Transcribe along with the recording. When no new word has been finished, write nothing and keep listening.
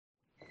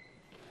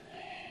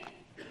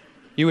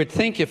You would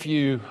think if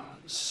you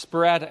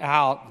spread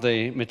out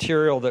the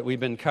material that we've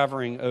been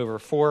covering over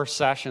 4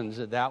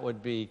 sessions that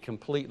would be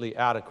completely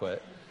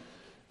adequate.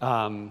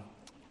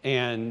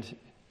 And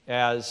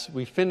as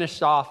we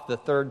finished off the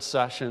 3rd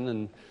session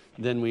and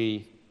then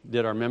we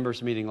did our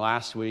members meeting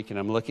last week, and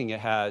I'm looking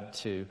ahead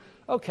to,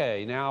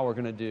 okay, now we're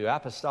going to do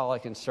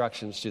apostolic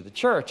instructions to the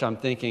church. I'm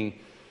thinking,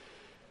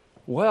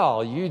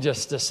 well, you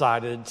just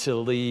decided to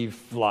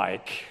leave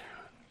like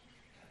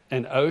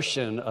an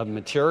ocean of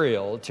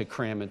material to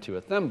cram into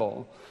a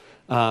thimble.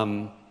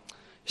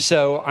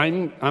 So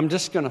I'm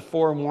just going to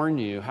forewarn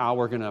you how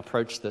we're going to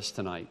approach this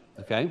tonight,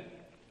 okay?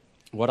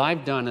 What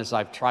I've done is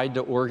I've tried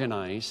to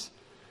organize.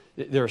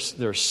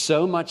 There's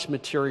so much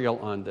material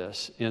on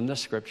this in the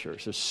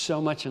Scriptures. There's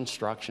so much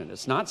instruction.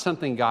 It's not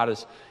something God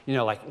is,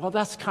 like, well,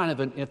 that's kind of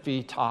an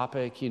iffy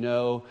topic,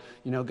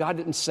 God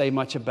didn't say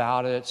much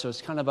about it, so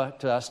it's kind of up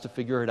to us to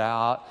figure it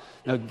out.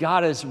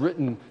 God has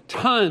written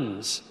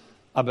tons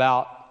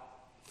about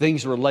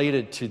things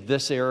related to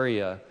this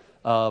area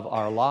of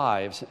our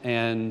lives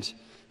and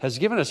has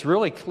given us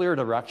really clear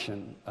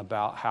direction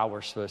about how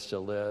we're supposed to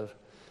live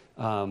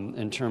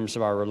in terms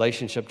of our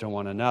relationship to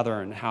one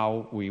another and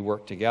how we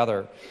work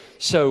together.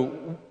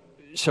 So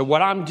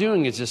what I'm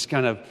doing is just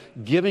kind of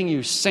giving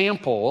you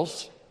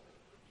samples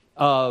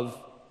of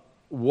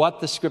what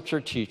the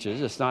Scripture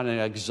teaches. It's not an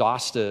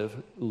exhaustive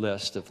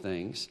list of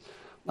things.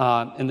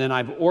 And then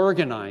I've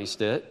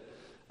organized it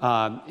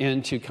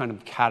into kind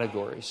of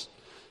categories.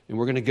 And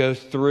we're going to go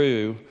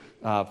through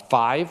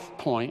 5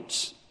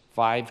 points,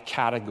 5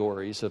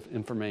 categories of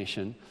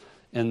information.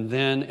 And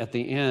then at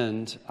the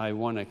end, I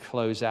want to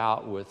close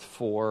out with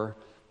 4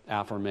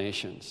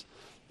 affirmations.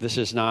 This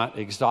is not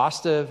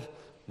exhaustive.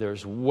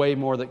 There's way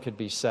more that could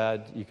be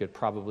said. You could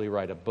probably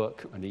write a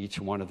book on each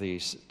one of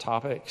these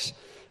topics.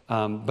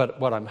 But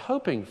what I'm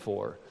hoping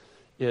for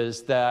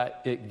is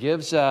that it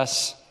gives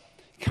us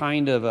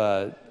kind of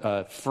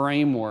a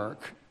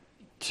framework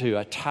to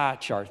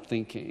attach our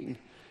thinking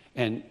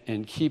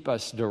and keep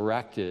us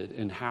directed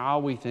in how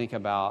we think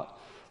about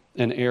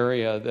an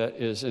area that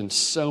is in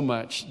so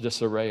much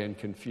disarray and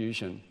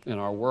confusion in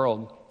our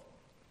world.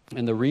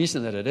 And the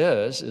reason that it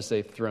is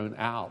they've thrown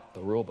out the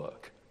rule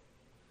book.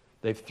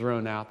 They've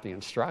thrown out the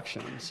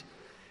instructions.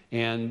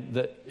 And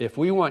that if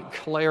we want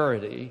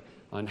clarity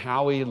on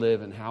how we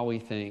live and how we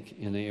think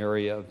in the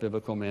area of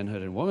biblical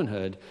manhood and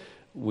womanhood,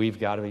 we've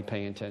got to be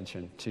paying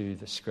attention to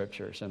the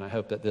Scriptures. And I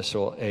hope that this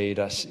will aid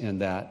us in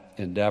that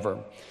endeavor.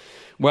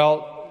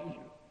 Well,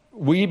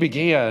 we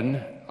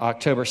began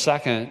October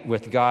 2nd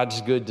with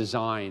God's good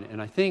design.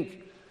 And I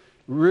think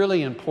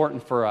really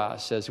important for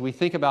us as we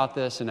think about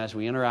this and as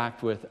we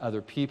interact with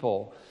other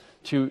people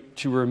to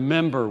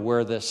remember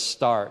where this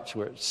starts,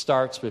 where it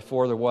starts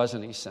before there was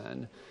any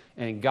sin.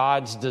 And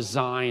God's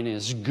design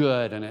is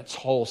good and it's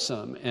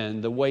wholesome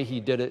and the way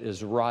He did it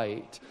is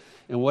right.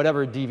 And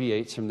whatever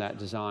deviates from that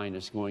design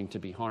is going to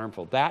be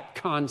harmful. That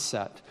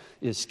concept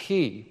is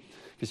key.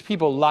 Because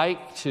people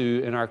like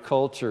to, in our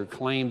culture,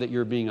 claim that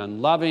you're being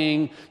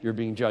unloving, you're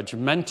being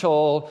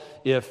judgmental,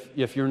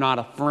 if you're not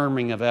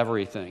affirming of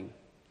everything.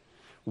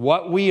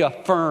 What we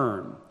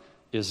affirm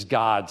is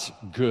God's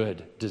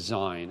good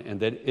design, and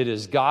that it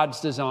is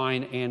God's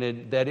design,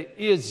 and that it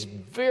is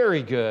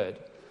very good,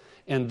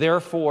 and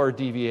therefore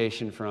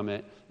deviation from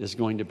it is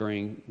going to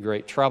bring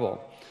great trouble.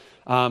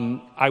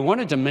 I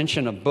wanted to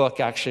mention a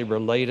book actually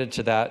related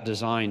to that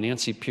design,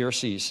 Nancy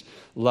Pearcey's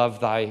Love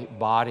Thy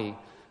Body.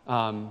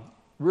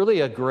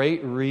 Really a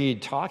great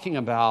read talking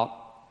about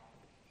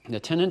the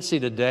tendency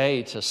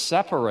today to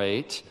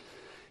separate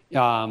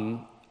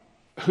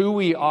who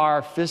we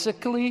are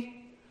physically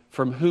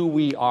from who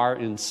we are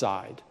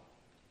inside.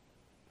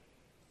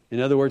 In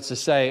other words, to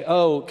say,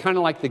 kind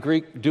of like the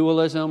Greek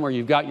dualism where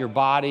you've got your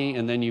body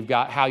and then you've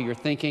got how you're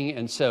thinking.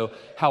 And so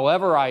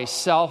however I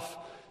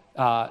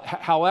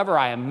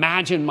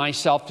imagine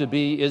myself to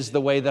be is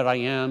the way that I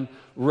am,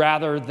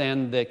 rather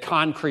than the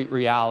concrete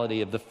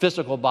reality of the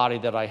physical body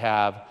that I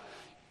have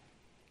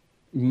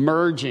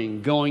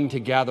merging, going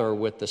together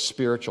with the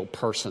spiritual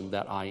person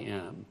that I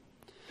am.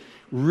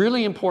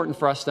 Really important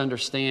for us to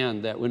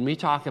understand that when we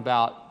talk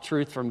about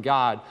truth from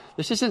God,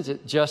 this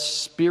isn't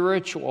just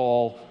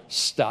spiritual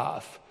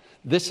stuff.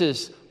 This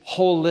is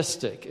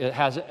holistic. It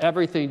has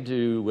everything to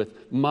do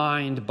with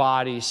mind,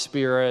 body,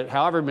 spirit,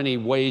 however many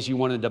ways you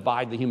want to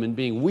divide the human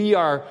being. We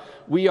are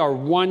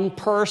one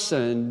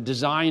person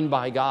designed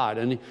by God.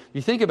 And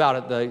you think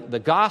about it, the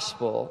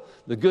gospel,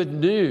 the good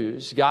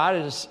news, God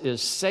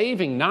is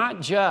saving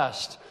not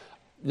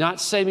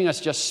saving us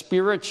just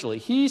spiritually.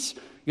 He's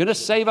going to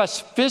save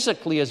us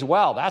physically as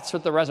well. That's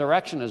what the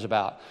resurrection is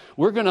about.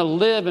 We're going to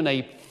live in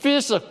a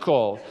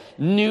physical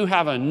new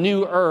heaven,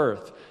 new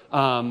earth,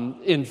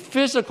 in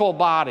physical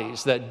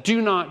bodies that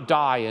do not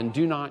die and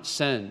do not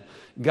sin.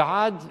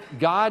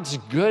 God's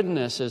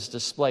goodness is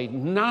displayed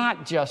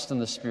not just in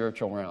the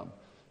spiritual realm,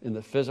 in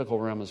the physical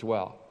realm as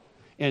well.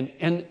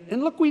 And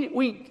look,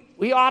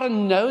 we ought to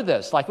know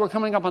this. Like we're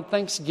coming up on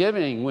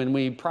Thanksgiving when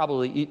we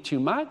probably eat too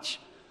much.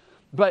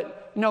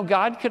 But,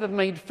 God could have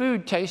made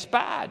food taste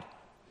bad.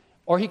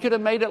 Or he could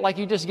have made it like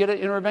you just get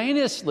it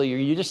intravenously, or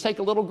you just take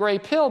a little gray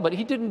pill, but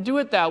he didn't do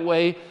it that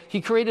way.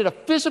 He created a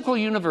physical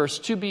universe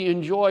to be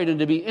enjoyed and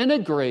to be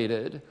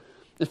integrated.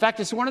 In fact,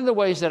 it's one of the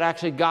ways that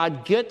actually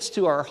God gets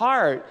to our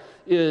heart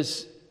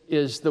is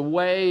the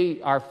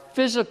way our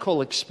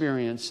physical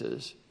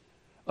experiences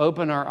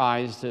open our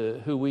eyes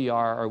to who we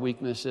are, our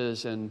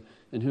weaknesses, and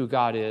who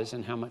God is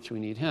and how much we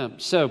need him.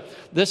 So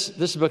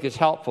this book is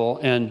helpful.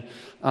 And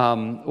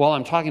while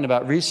I'm talking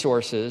about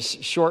resources,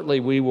 shortly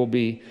we will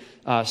be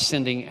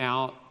sending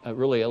out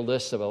really a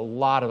list of a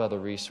lot of other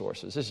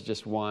resources. This is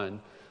just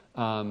one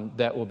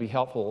that will be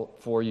helpful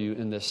for you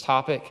in this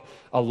topic,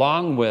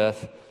 along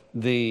with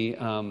the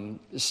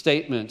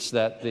statements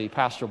that the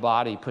pastoral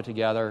body put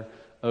together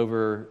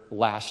over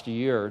last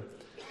year,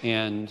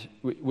 and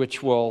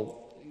which will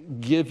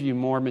give you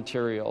more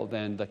material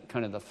than the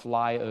kind of the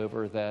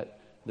flyover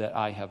that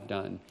I have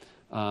done.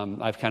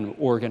 I've kind of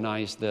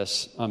organized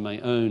this on my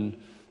own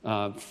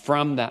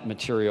from that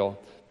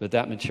material, but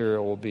that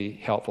material will be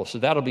helpful. So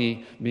that'll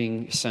be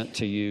being sent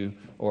to you,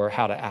 or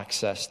how to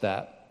access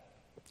that.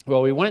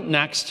 Well, we went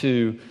next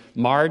to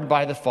marred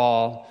by the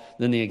fall,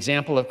 then the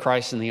example of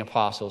Christ and the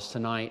apostles.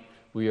 Tonight,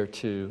 we are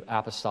to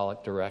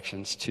apostolic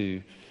directions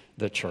to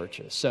the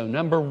churches. So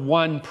number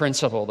one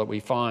principle that we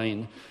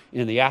find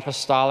in the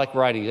apostolic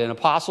writings, and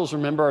apostles,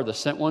 remember, are the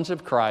sent ones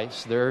of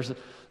Christ. There's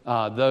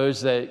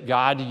those that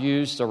God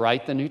used to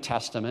write the New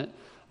Testament.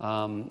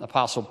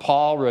 Apostle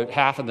Paul wrote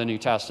half of the New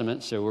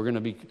Testament, so we're going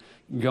to be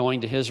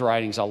going to his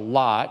writings a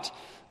lot.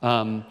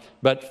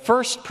 But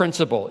first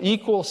principle,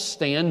 equal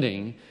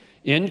standing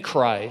in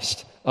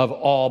Christ of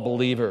all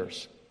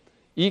believers.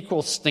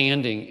 Equal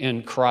standing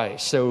in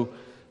Christ. So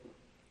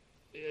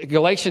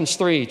Galatians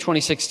 3,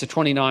 26 to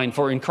 29,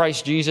 for in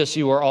Christ Jesus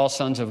you are all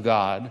sons of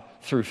God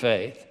through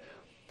faith.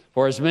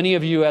 For as many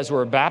of you as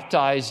were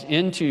baptized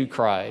into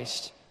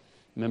Christ,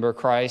 remember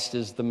Christ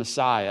is the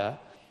Messiah,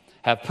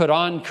 have put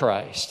on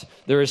Christ.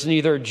 There is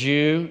neither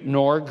Jew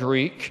nor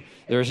Greek.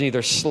 There is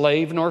neither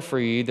slave nor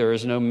free. There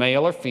is no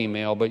male or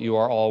female, but you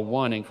are all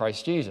one in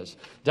Christ Jesus.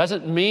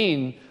 Doesn't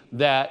mean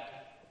that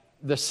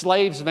the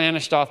slaves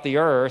vanished off the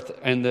earth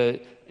and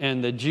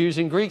the Jews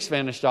and Greeks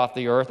vanished off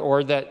the earth,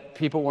 or that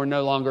people were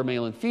no longer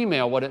male and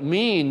female. What it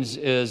means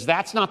is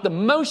that's not the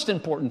most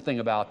important thing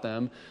about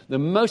them. The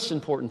most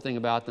important thing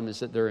about them is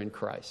that they're in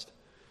Christ.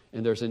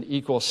 And there's an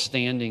equal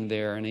standing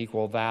there, an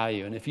equal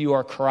value. And if you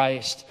are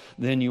Christ,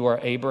 then you are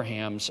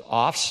Abraham's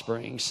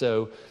offspring.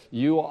 So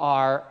you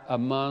are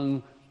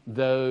among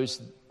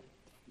those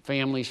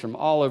families from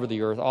all over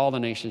the earth, all the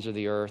nations of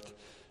the earth,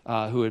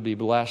 who would be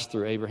blessed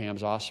through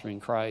Abraham's offspring,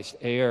 Christ,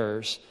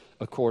 heirs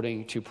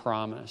according to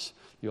promise.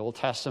 The Old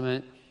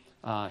Testament,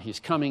 he's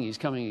coming.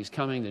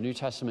 The New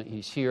Testament,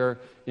 he's here.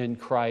 In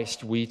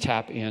Christ, we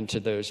tap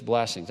into those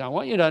blessings. Now, I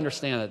want you to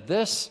understand that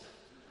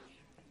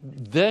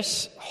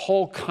this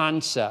whole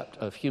concept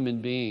of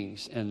human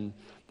beings and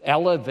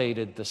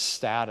elevated the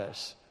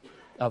status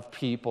of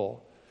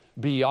people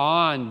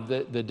beyond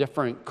the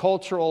different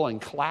cultural and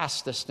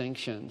class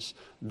distinctions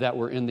that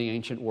were in the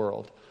ancient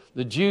world.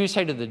 The Jews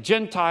hated the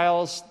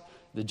Gentiles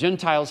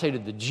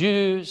hated the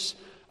Jews.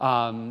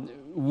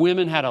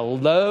 Women had a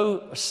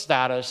low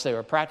status. They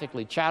were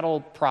practically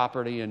chattel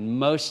property in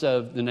most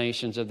of the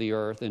nations of the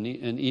earth, and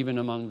even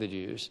among the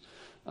Jews.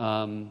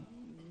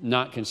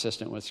 Not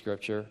consistent with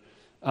Scripture.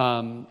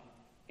 And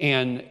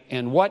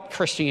what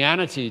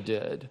Christianity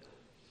did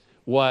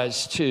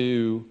was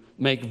to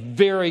make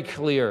very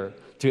clear,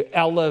 to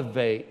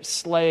elevate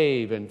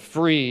slave and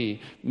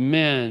free,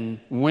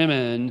 men,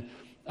 women,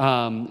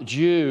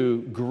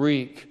 Jew,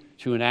 Greek,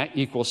 to an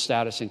equal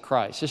status in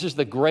Christ. This is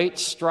the great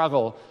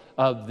struggle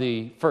of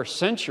the first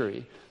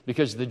century,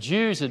 because the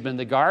Jews had been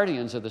the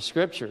guardians of the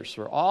Scriptures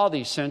for all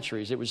these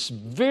centuries. It was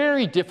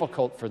very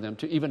difficult for them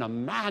to even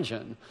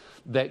imagine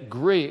that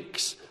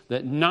Greeks,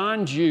 that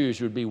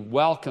non-Jews would be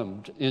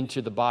welcomed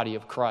into the body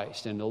of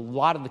Christ. And a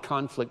lot of the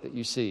conflict that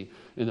you see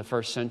in the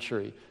first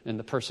century and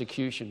the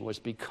persecution was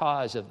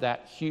because of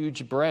that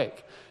huge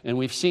break. And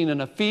we've seen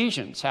in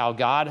Ephesians how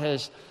God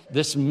has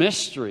this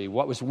mystery,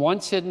 what was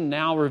once hidden,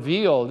 now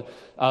revealed,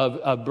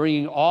 of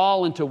bringing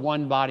all into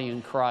one body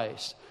in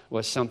Christ,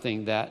 was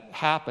something that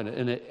happened,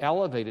 and it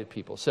elevated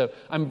people. So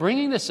I'm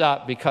bringing this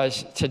up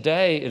because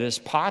today it is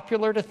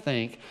popular to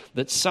think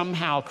that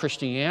somehow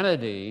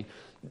Christianity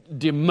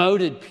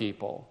demoted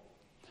people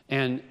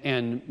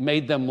and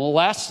made them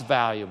less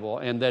valuable,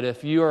 and that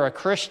if you're a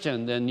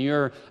Christian, then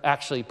you're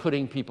actually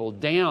putting people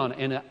down,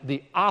 and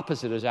the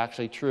opposite is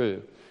actually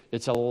true.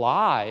 It's a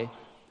lie.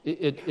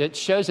 It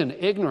shows an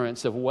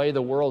ignorance of the way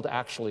the world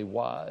actually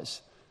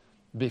was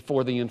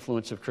before the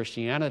influence of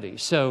Christianity.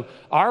 So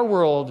our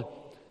world,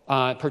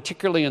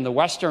 particularly in the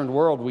Western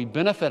world, we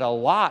benefit a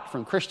lot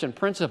from Christian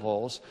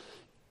principles,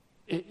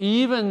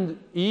 even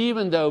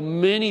though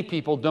many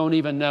people don't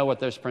even know what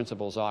those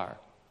principles are.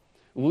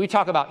 When we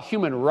talk about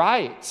human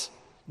rights,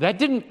 that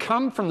didn't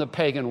come from the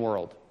pagan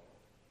world.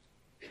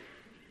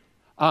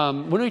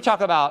 When we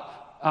talk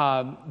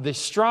about the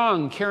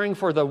strong caring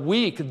for the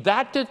weak,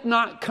 that did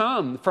not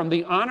come from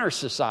the honor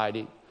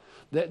society.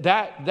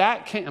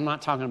 That can't, I'm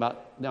not talking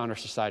about the honor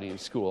society in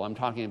school. I'm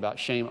talking about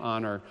shame,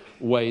 honor,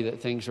 way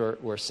that things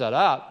were set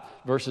up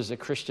versus a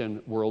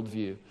Christian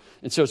worldview.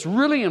 And so it's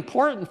really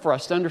important for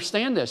us to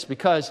understand this,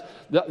 because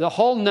the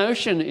whole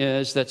notion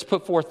that's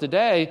put forth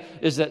today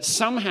is that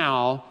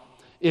somehow,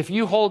 if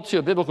you hold to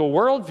a biblical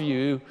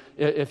worldview,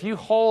 if you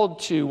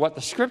hold to what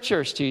the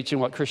Scriptures teach and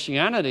what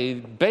Christianity,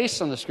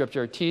 based on the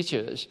Scripture,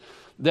 teaches,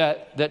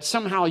 that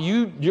somehow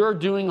you're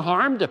doing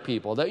harm to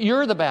people, that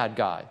you're the bad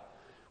guy.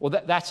 Well,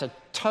 that's a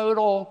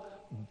total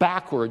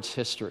backwards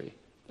history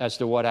as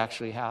to what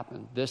actually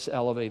happened. This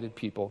elevated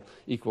people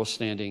equal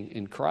standing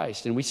in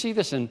Christ. And we see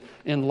this in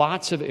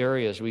lots of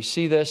areas. We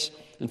see this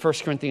in 1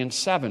 Corinthians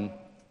 7.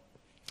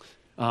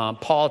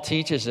 Paul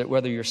teaches that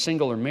whether you're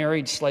single or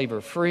married, slave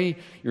or free,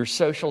 your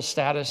social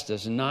status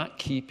does not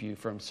keep you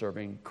from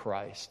serving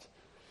Christ.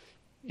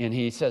 And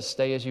he says,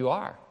 stay as you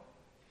are.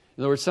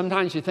 In other words,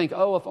 sometimes you think,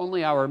 oh, if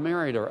only I were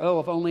married, or oh,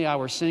 if only I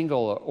were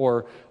single,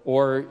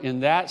 or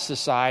in that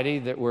society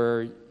that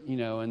we're,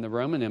 in the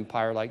Roman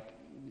Empire, like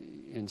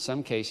in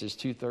some cases,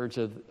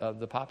 2/3 of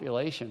the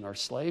population are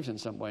slaves in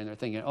some way, and they're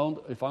thinking,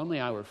 oh, if only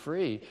I were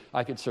free,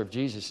 I could serve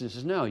Jesus. He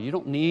says, no, you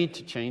don't need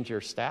to change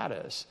your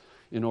status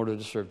in order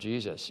to serve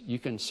Jesus. You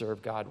can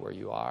serve God where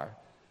you are.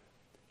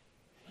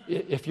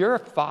 If you're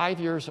 5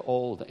 years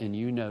old and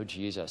you know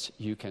Jesus,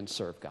 you can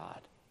serve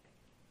God.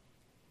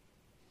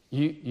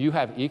 You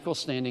have equal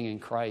standing in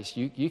Christ.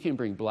 You can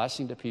bring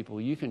blessing to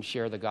people. You can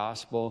share the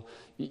gospel.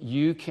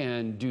 You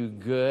can do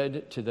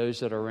good to those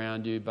that are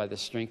around you by the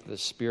strength of the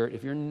Spirit.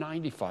 If you're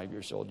 95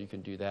 years old, you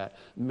can do that.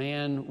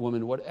 Man,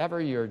 woman,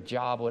 whatever your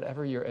job,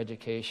 whatever your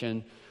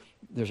education,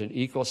 there's an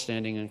equal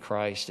standing in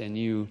Christ, and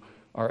you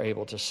are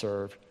able to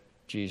serve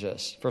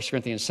Jesus. 1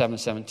 Corinthians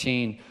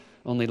 7:17,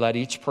 only let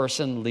each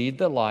person lead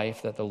the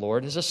life that the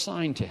Lord has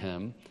assigned to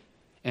him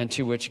and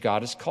to which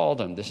God has called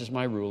him. This is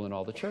my rule in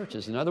all the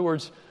churches. In other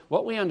words,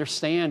 what we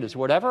understand is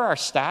whatever our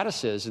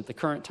status is at the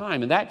current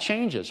time, and that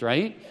changes,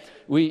 right?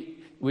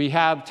 We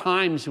have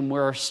times when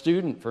we're a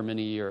student for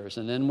many years,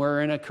 and then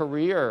we're in a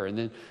career, and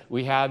then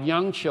we have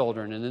young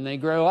children, and then they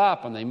grow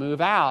up and they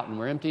move out, and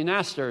we're empty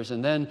nesters,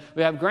 and then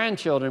we have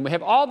grandchildren. We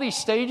have all these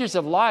stages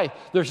of life.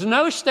 There's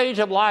no stage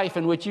of life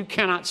in which you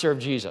cannot serve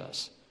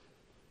Jesus.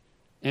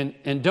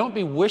 And don't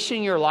be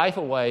wishing your life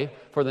away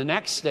for the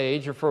next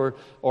stage or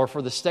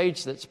for the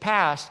stage that's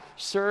past.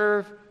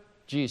 Serve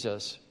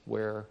Jesus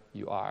where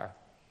you are,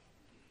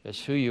 as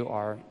who you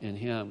are in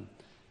Him.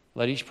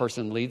 Let each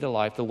person lead the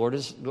life. The Lord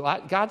is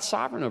God's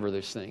sovereign over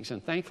those things,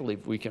 and thankfully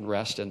we can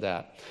rest in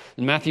that.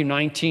 In Matthew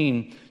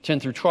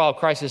 19:10-12,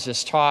 Christ has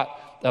just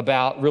taught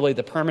about really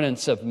the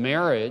permanence of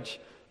marriage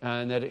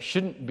and that it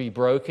shouldn't be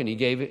broken. He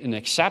gave an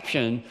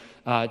exception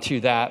to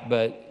that,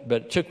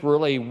 but took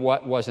really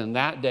what was in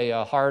that day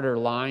a harder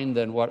line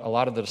than what a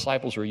lot of the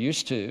disciples were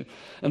used to.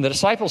 And the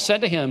disciples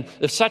said to him,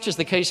 if such is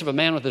the case of a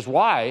man with his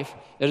wife,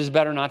 it is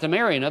better not to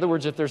marry. In other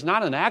words, if there's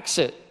not an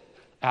exit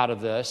out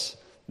of this,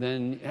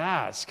 then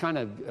it's kind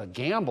of a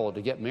gamble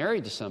to get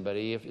married to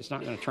somebody if it's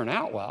not going to turn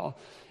out well.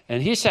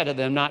 And he said to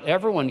them, not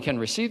everyone can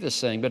receive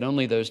this thing, but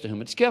only those to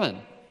whom it's given.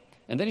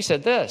 And then he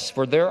said this,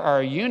 for there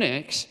are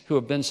eunuchs who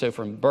have been so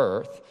from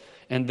birth,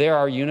 and there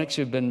are eunuchs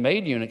who've been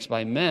made eunuchs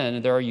by men,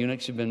 and there are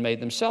eunuchs who've been made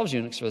themselves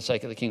eunuchs for the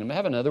sake of the kingdom of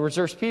heaven. In other words,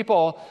 there's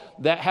people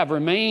that have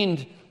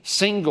remained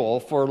single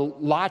for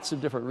lots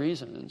of different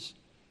reasons,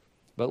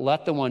 but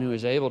let the one who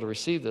is able to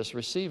receive this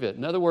receive it.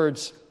 In other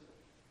words,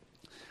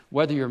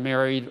 whether you're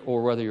married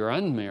or whether you're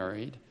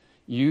unmarried,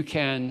 you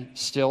can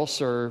still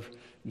serve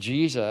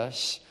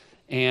Jesus.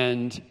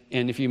 And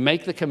if you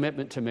make the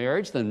commitment to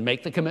marriage, then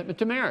make the commitment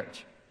to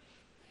marriage.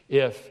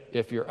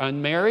 If you're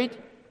unmarried,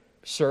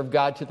 serve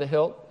God to the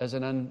hilt as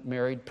an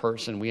unmarried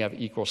person. We have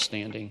equal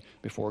standing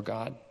before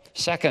God.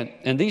 Second,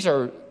 and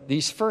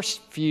these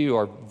first few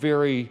are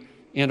very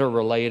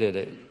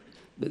interrelated,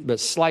 but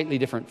slightly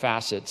different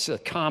facets, a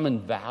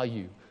common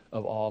value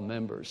of all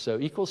members. So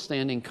equal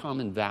standing,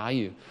 common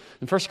value.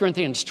 In 1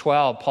 Corinthians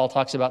 12, Paul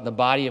talks about the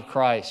body of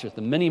Christ with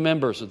the many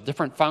members with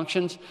different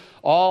functions,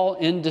 all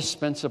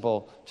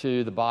indispensable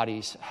to the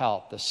body's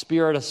health. The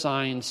Spirit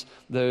assigns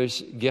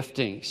those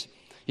giftings.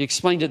 He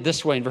explained it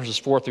this way in verses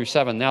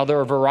 4-7. Now there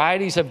are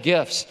varieties of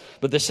gifts,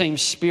 but the same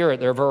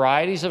Spirit. There are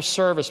varieties of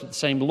service, but the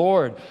same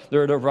Lord.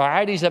 There are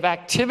varieties of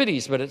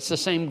activities, but it's the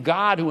same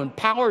God who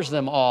empowers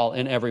them all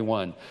in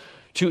everyone.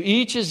 To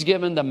each is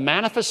given the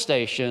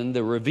manifestation,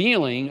 the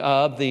revealing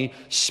of the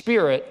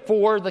Spirit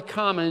for the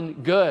common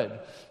good.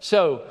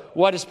 So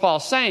what is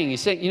Paul saying?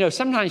 He's saying,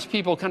 sometimes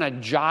people kind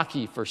of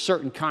jockey for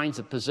certain kinds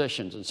of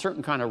positions and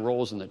certain kind of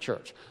roles in the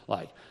church.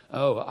 Like,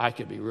 oh, I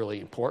could be really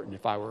important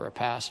if I were a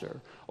pastor.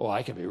 Oh,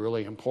 I could be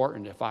really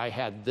important if I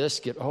had this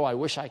gift. Oh, I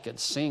wish I could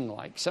sing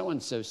like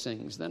so-and-so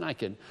sings. Then I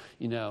could,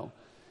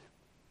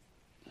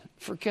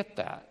 forget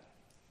that.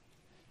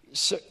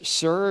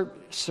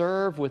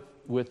 Serve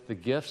with the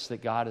gifts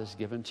that God has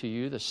given to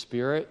you. The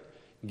Spirit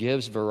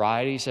gives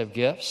varieties of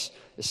gifts.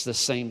 It's the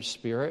same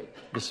Spirit.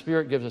 The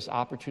Spirit gives us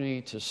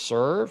opportunity to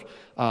serve.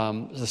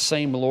 The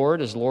same Lord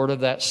is Lord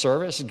of that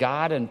service.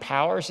 God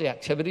empowers the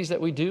activities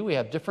that we do. We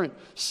have different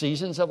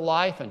seasons of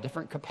life and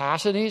different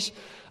capacities.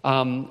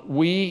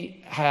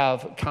 We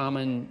have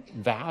common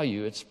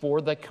value. It's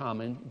for the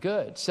common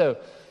good. So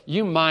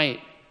you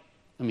might,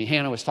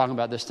 Hannah was talking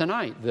about this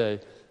tonight,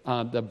 the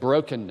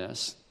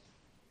brokenness.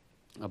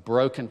 A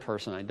broken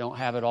person. I don't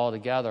have it all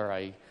together.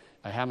 I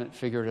haven't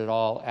figured it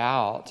all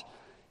out.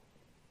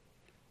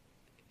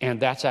 And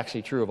that's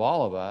actually true of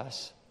all of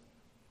us.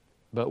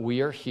 But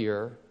we are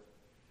here.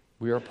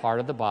 We are part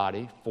of the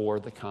body for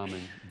the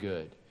common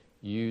good.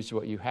 Use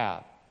what you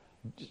have.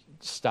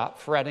 Stop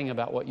fretting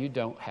about what you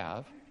don't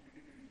have.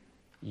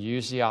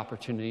 Use the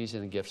opportunities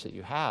and the gifts that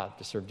you have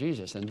to serve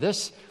Jesus. And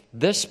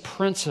this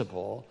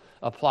principle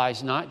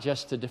applies not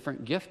just to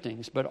different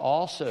giftings, but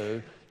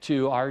also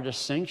to our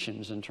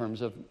distinctions in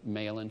terms of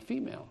male and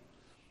female.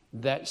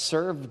 That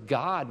serve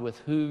God with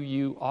who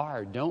you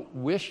are. Don't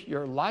wish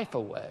your life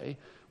away,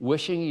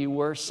 wishing you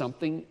were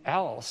something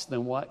else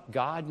than what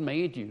God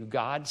made you.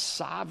 God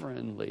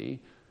sovereignly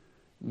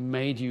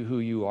made you who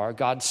you are.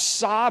 God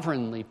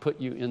sovereignly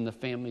put you in the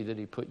family that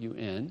He put you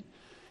in.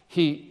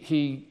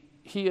 He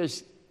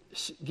has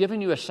given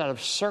you a set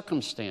of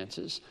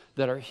circumstances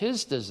that are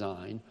His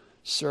design.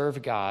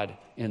 Serve God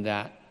in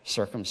that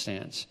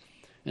circumstance.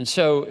 And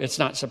so it's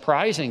not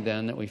surprising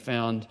then that we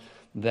found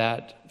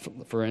that,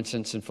 for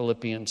instance, in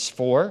Philippians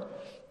 4,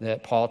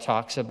 that Paul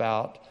talks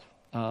about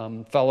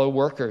fellow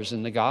workers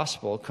in the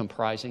gospel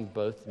comprising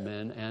both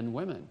men and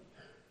women.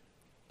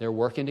 They're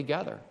working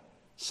together,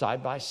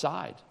 side by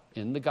side,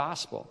 in the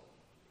gospel.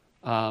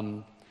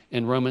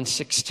 In Romans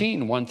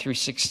 16, 1 through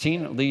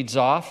 16, it leads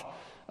off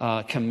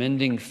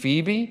commending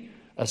Phoebe,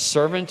 a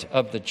servant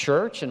of the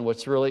church. And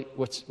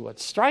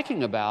what's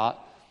striking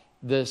about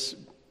this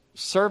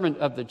servant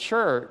of the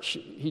church,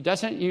 he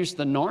doesn't use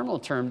the normal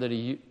term that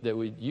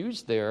we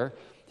use there.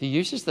 He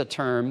uses the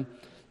term,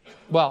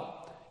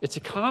 it's a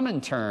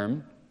common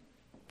term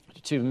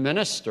to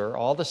minister.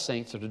 All the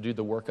saints are to do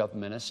the work of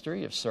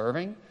ministry, of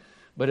serving,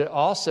 but it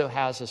also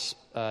has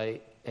an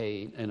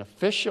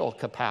official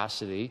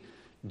capacity.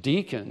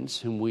 Deacons,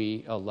 whom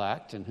we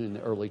elect and whom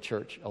the early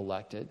church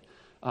elected,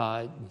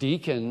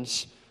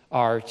 deacons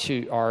are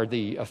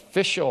the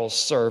official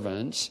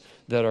servants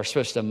that are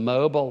supposed to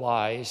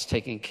mobilize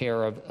taking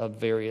care of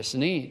various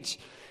needs.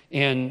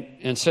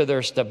 And so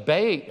there's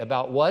debate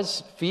about,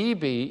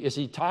 is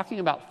he talking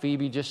about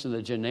Phoebe just in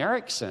the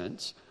generic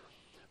sense,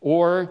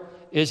 or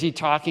is he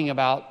talking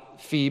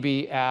about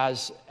Phoebe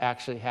as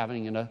actually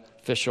having an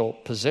official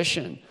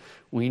position?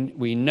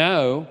 We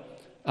know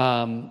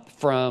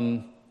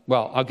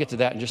I'll get to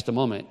that in just a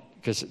moment,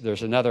 because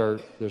there's another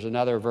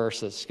verse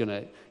that's going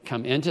to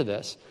come into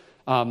this.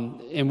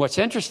 And what's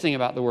interesting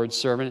about the word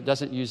servant, it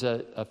doesn't use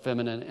a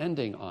feminine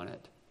ending on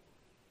it.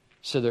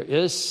 So there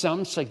is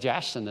some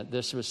suggestion that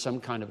this was some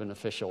kind of an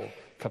official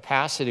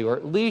capacity, or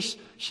at least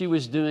she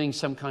was doing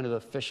some kind of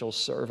official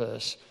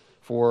service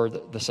for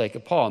the sake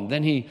of Paul. And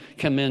then he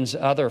commends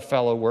other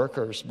fellow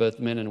workers, both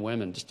men and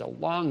women, just a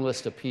long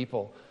list of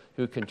people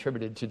who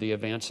contributed to the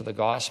advance of the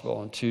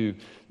gospel and to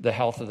the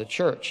health of the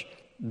church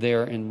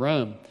there in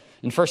Rome.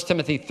 In 1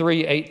 Timothy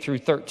 3, 8 through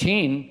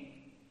 13,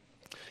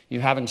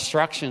 you have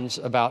instructions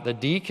about the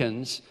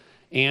deacons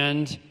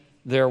and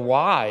their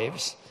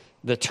wives.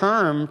 The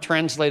term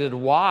translated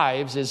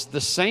wives is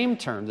the same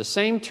term. The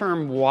same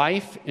term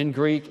wife in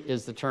Greek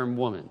is the term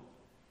woman.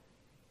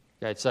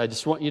 Okay, so I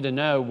just want you to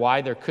know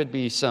why there could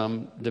be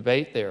some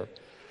debate there.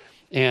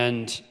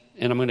 And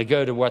I'm going to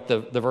go to what the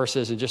verse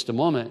is in just a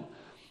moment.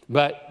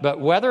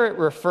 But whether it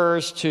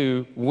refers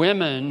to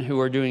women who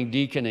are doing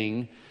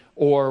deaconing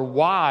or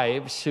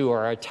wives who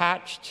are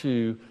attached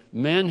to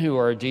men who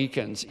are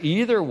deacons,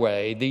 either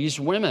way, these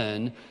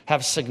women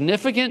have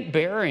significant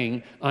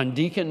bearing on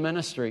deacon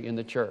ministry in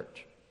the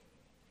church.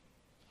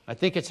 I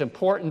think it's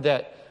important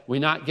that we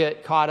not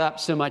get caught up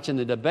so much in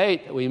the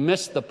debate that we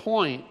miss the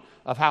point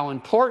of how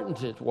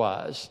important it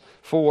was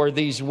for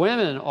these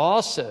women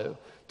also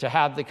to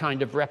have the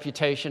kind of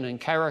reputation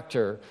and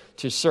character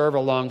to serve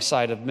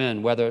alongside of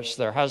men, whether it's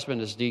their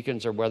husband as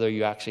deacons or whether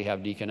you actually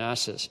have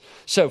deaconesses.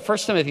 So 1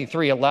 Timothy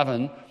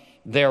 3:11,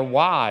 their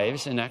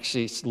wives, and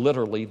actually it's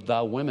literally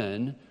the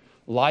women,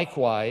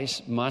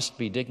 likewise must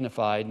be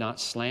dignified, not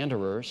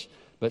slanderers,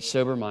 but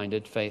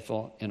sober-minded,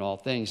 faithful in all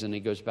things. And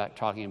he goes back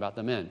talking about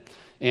the men.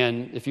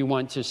 And if you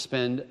want to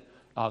spend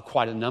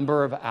quite a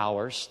number of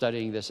hours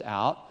studying this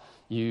out,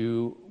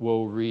 you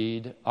will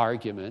read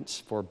arguments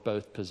for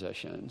both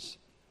positions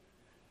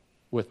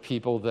with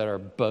people that are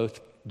both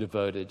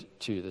devoted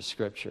to the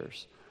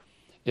Scriptures.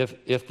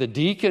 If the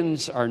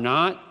deacons are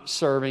not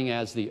serving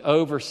as the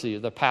overseer,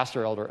 the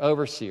pastor, elder,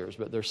 overseers,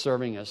 but they're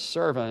serving as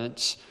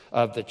servants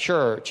of the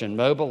church and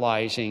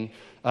mobilizing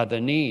the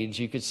needs,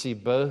 you could see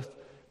both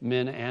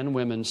men and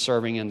women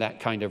serving in that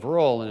kind of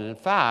role. And in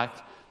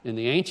fact, in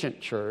the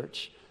ancient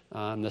church,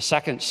 the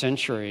 2nd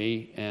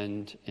century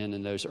and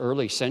in those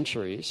early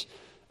centuries,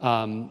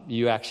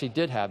 you actually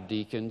did have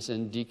deacons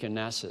and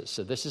deaconesses.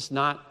 So this is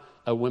not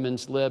a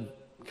women's lib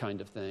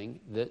kind of thing,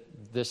 that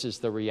this is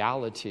the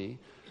reality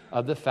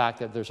of the fact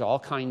that there's all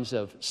kinds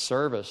of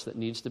service that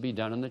needs to be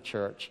done in the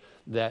church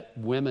that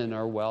women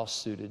are well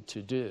suited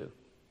to do.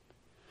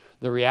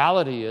 The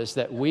reality is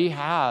that we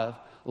have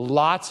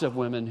lots of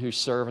women who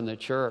serve in the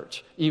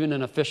church, even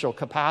in official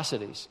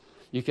capacities.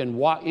 You can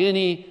walk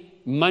any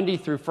Monday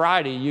through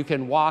Friday, you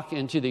can walk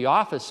into the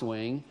office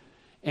wing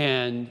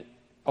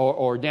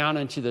or down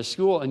into the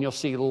school, and you'll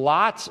see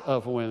lots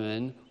of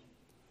women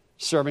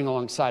serving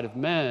alongside of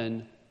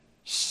men,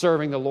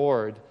 serving the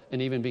Lord,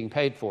 and even being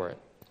paid for it.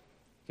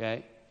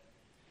 Okay?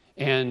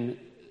 And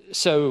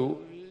so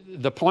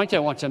the point I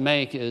want to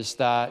make is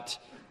that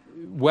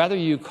whether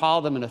you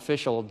call them an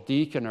official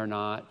deacon or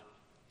not,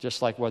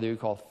 just like whether you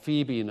call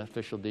Phoebe an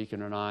official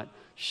deacon or not,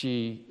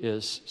 she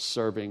is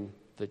serving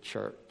the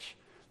church.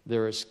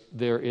 There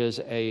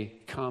is a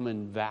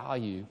common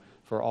value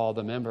for all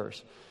the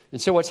members.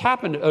 And so what's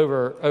happened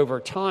over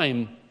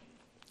time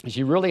is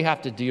you really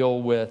have to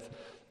deal with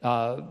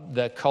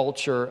the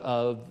culture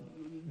of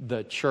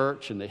the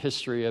church and the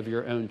history of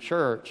your own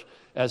church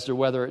as to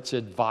whether it's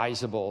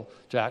advisable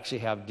to actually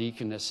have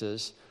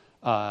deaconesses,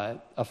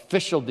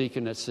 official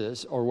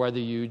deaconesses, or whether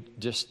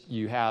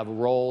you have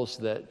roles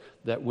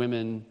that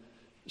women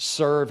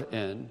serve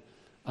in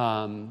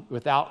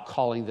without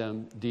calling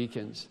them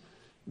deacons.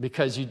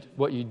 Because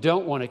what you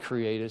don't want to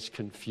create is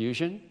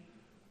confusion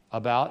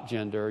about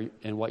gender,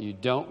 and what you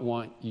don't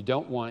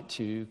want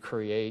to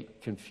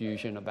create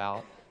confusion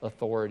about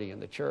authority in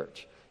the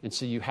church. And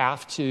so you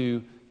have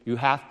to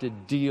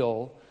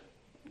deal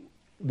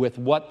with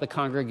what the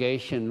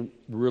congregation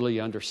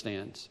really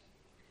understands.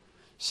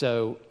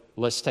 So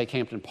let's take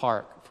Hampton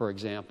Park, for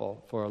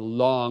example. For a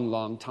long,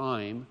 long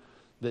time,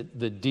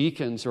 the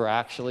deacons were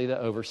actually the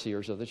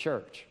overseers of the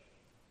church.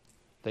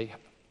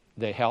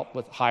 They help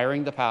with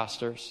hiring the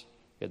pastors.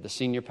 You had the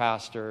senior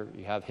pastor,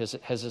 you have his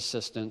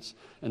assistants,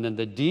 and then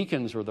the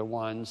deacons were the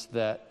ones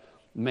that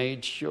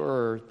made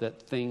sure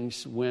that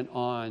things went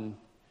on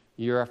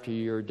year after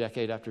year,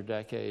 decade after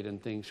decade,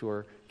 and things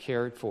were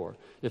cared for.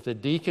 If the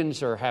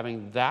deacons are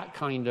having that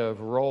kind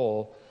of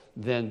role,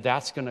 then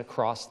that's going to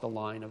cross the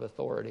line of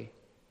authority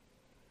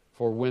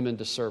for women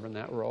to serve in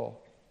that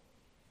role.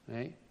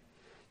 Right?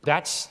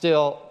 That's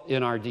still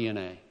in our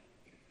DNA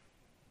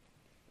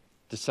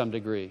to some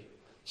degree.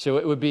 So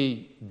it would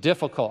be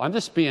difficult. I'm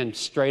just being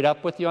straight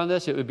up with you on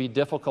this. It would be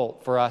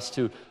difficult for us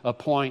to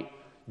appoint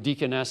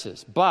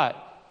deaconesses. But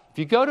if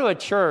you go to a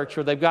church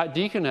where they've got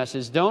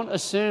deaconesses, don't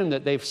assume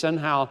that they've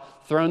somehow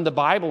thrown the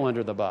Bible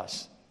under the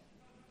bus.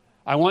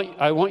 I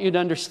want you to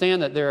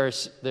understand that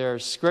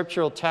there's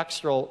scriptural,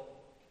 textual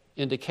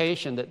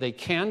indication that they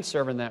can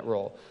serve in that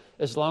role,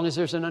 as long as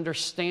there's an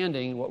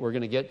understanding, what we're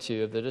going to get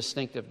to, of the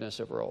distinctiveness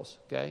of roles,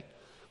 okay?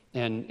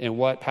 And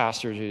what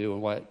pastors do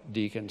and what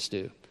deacons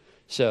do.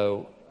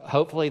 So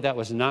hopefully that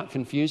was not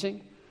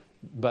confusing,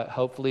 but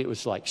hopefully it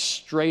was like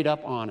straight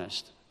up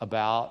honest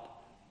about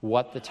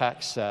what the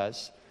text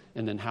says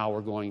and then how we're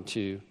going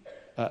to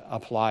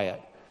apply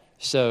it.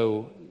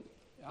 So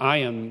I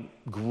am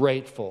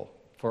grateful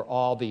for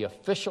all the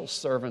official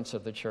servants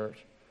of the church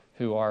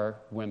who are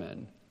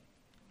women,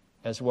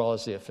 as well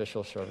as the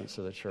official servants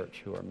of the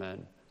church who are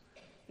men.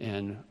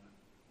 And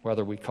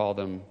whether we call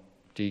them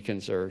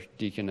deacons or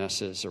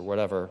deaconesses or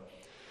whatever,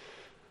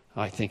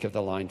 I think of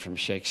the line from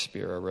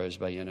Shakespeare, "Arose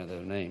by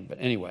another name." But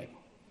anyway,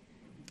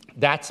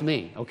 that's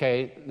me,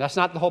 okay? That's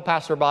not the whole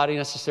pastor body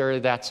necessarily,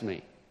 that's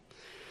me.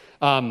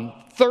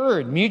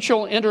 Third,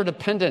 mutual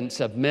interdependence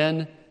of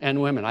men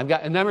and women. I've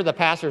got a number of the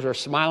pastors are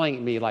smiling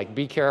at me like,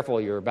 be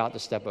careful, you're about to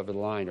step over the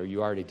line, or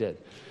you already did.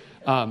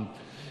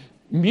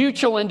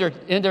 Mutual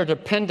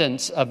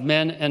interdependence of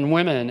men and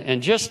women.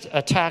 And just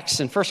a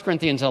text in 1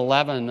 Corinthians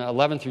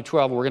 11 through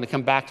 12. We're going to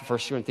come back to 1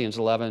 Corinthians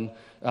 11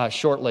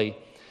 shortly.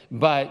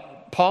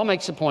 But Paul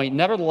makes a point,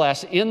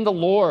 nevertheless, in the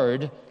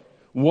Lord,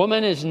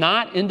 woman is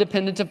not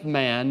independent of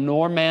man,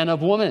 nor man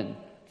of woman.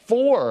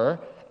 For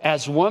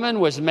as woman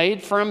was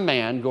made from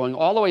man, going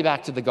all the way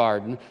back to the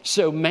garden,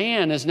 so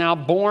man is now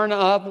born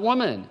of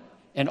woman,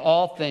 and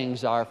all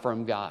things are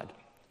from God.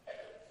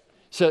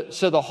 So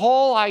the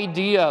whole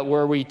idea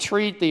where we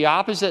treat the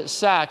opposite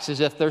sex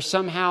as if they're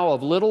somehow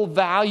of little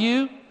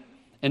value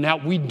and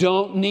that we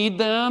don't need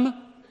them.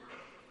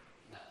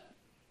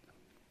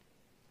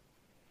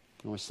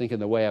 I was thinking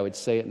the way I would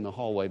say it in the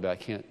hallway, but I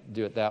can't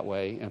do it that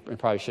way. And I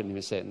probably shouldn't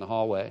even say it in the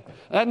hallway.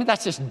 I mean,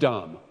 that's just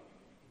dumb.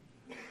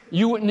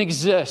 You wouldn't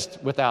exist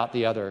without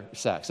the other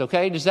sex,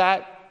 okay?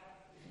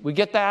 We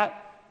get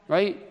that,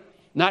 right?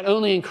 Not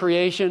only in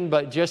creation,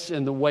 but just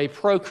in the way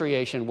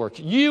procreation works.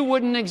 You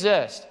wouldn't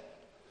exist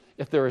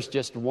if there was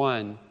just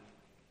one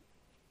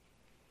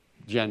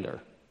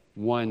gender,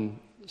 one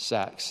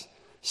sex.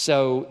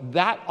 So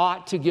that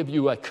ought to give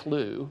you a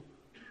clue.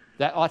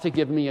 That ought to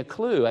give me a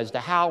clue as to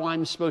how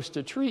I'm supposed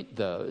to treat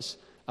those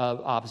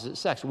of opposite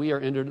sex. We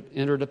are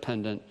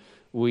interdependent.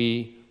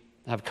 We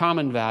have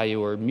common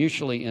value or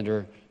mutually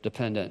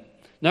interdependent.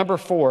 Number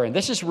 4, and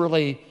this is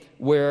really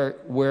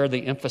where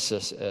the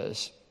emphasis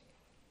is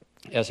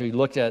as we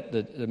looked at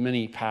the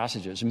many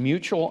passages,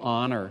 mutual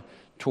honor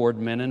toward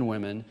men and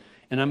women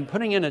And I'm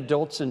putting in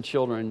adults and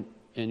children,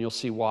 and you'll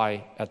see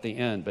why at the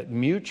end, but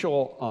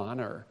mutual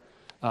honor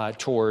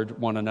toward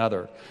one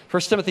another.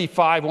 1 Timothy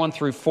 5, 1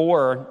 through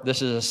 4,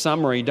 this is a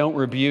summary. Don't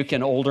rebuke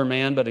an older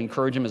man, but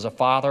encourage him as a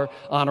father.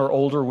 Honor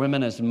older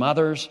women as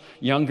mothers,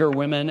 younger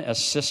women as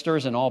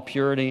sisters in all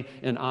purity,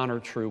 and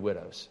honor true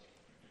widows.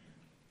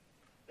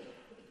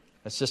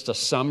 It's just a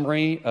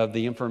summary of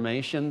the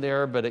information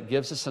there, but it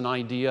gives us an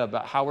idea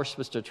about how we're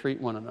supposed to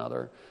treat one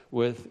another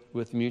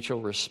with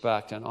mutual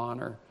respect and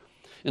honor.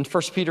 In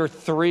 1 Peter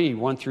 3,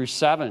 1 through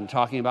 7,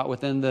 talking about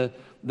within the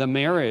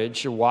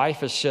marriage, your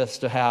wife is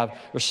just to have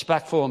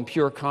respectful and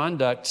pure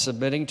conduct,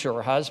 submitting to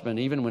her husband,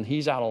 even when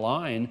he's out of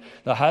line.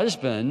 The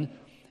husband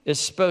is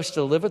supposed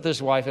to live with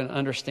his wife in an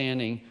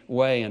understanding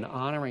way and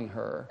honoring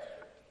her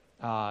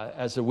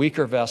as a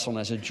weaker vessel and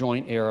as a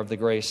joint heir of the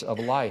grace of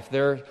life.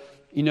 There,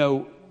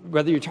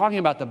 whether you're talking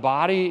about the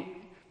body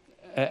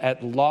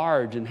at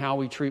large and how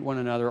we treat one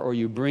another, or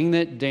you bring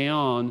it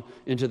down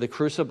into the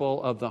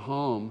crucible of the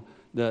home,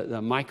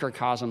 the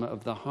microcosm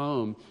of the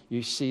home,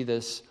 you see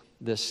this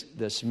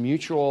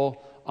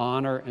mutual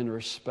honor and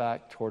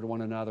respect toward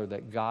one another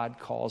that God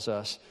calls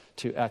us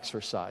to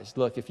exercise.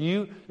 Look, if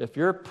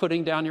you're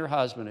putting down your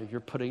husband, if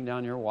you're putting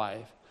down your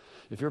wife,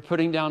 if you're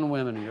putting down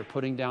women and you're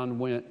putting down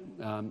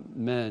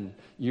men,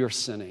 you're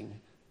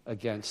sinning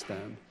against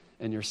them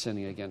and you're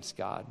sinning against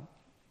God.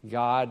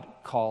 God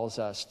calls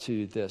us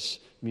to this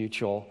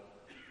mutual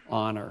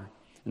honor.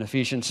 In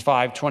Ephesians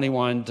 5,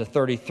 21 to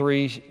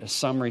 33, a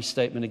summary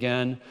statement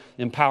again.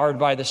 Empowered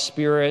by the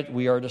Spirit,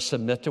 we are to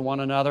submit to one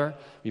another.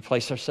 We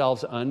place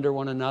ourselves under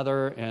one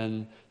another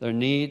and their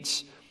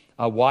needs.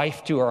 A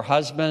wife to her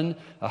husband,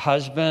 a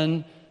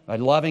husband by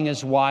loving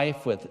his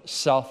wife with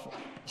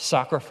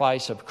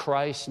self-sacrifice of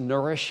Christ,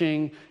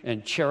 nourishing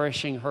and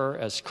cherishing her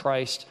as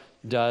Christ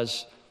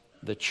does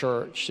the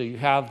church. So you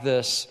have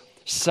this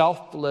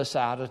selfless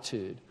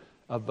attitude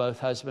of both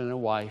husband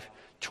and wife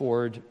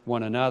toward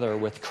one another,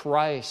 with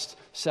Christ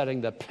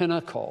setting the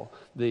pinnacle,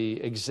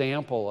 the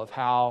example of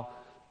how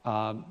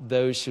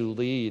those who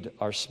lead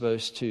are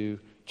supposed to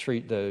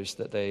treat those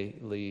that they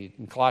lead.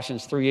 In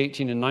Colossians 3,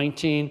 18 and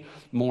 19,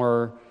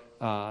 more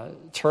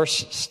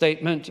terse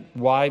statement,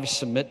 wives,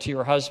 submit to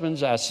your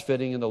husbands as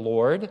fitting in the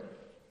Lord.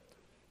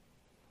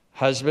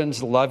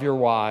 Husbands, love your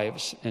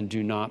wives and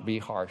do not be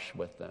harsh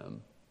with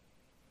them.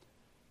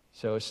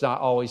 So it's not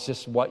always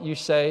just what you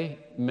say,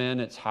 men,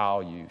 it's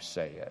how you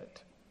say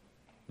it.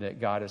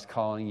 That God is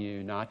calling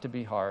you not to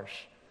be harsh,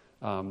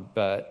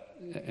 but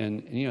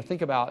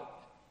think about,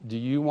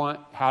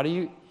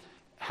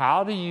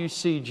 how do you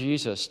see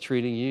Jesus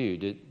treating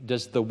you?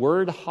 Does the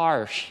word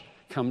harsh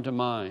come to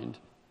mind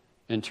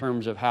in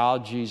terms of how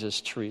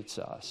Jesus treats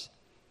us?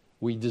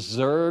 We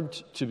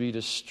deserved to be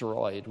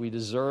destroyed. We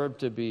deserved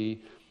to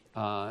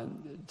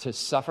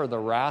suffer the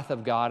wrath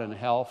of God in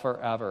hell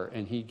forever,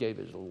 and he gave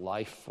his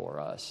life for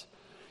us,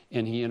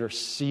 and he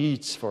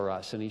intercedes for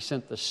us, and he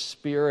sent the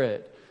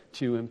Spirit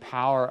to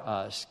empower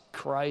us.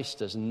 Christ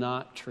does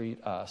not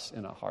treat us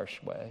in a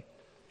harsh way,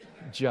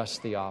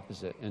 just the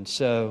opposite. And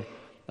so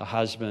the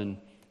husband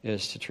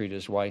is to treat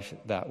his wife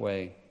that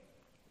way.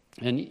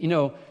 And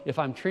if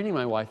I'm treating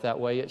my wife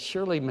that way, it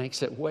surely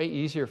makes it way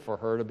easier for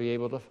her to be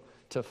able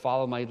to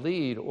follow my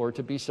lead or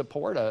to be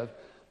supportive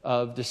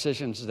of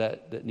decisions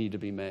that need to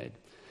be made.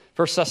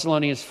 1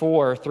 Thessalonians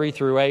 4, 3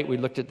 through 8, we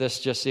looked at this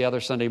just the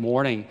other Sunday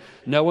morning.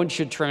 No one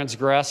should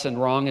transgress and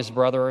wrong his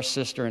brother or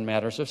sister in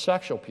matters of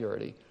sexual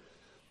purity.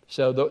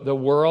 So the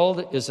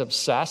world is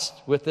obsessed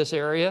with this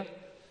area,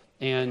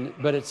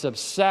 but it's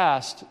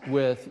obsessed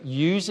with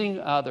using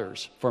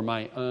others for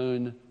my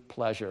own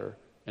pleasure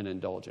and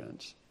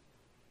indulgence.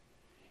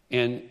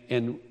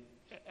 And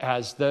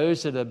as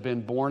those that have been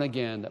born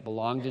again, that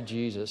belong to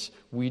Jesus,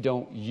 we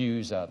don't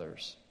use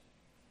others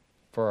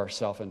for our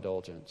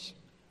self-indulgence.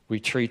 We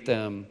treat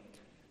them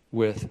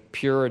with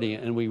purity,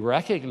 and we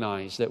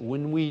recognize that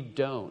when we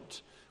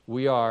don't,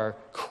 we are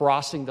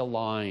crossing the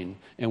line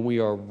and we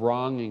are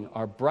wronging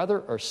our brother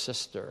or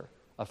sister,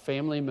 a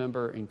family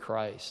member in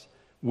Christ,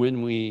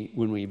 when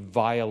we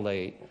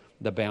violate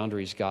the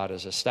boundaries God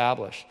has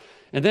established.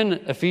 And then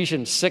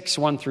Ephesians 6,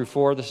 1 through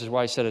 4, this is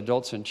why I said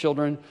adults and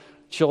children.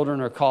 Children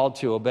are called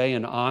to obey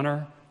and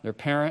honor their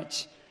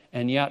parents,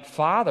 and yet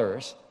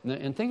fathers,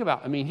 and think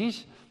about,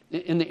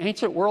 in the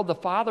ancient world, the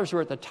fathers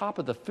were at the top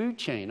of the food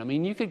chain.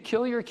 You could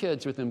kill your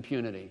kids with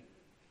impunity.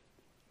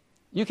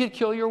 You could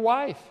kill your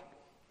wife.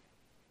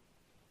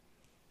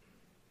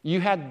 You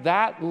had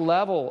that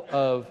level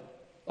of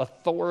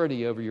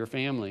authority over your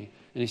family.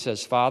 And he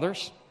says,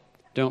 fathers,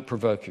 don't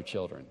provoke your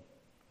children.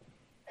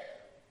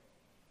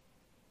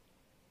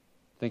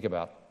 Think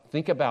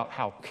about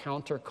how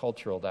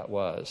countercultural that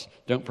was.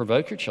 Don't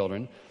provoke your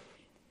children,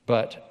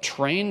 but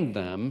train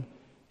them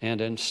and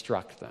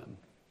instruct them.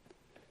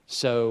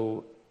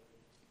 So,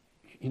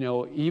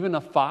 even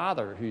a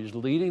father who's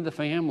leading the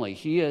family,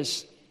 he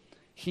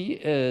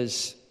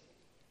is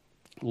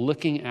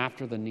looking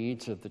after the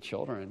needs of the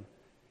children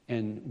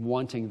and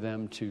wanting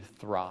them to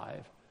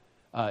thrive.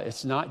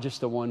 It's not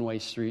just a one-way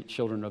street,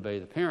 children obey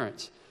the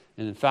parents.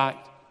 And in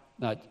fact,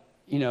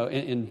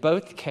 in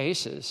both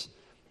cases,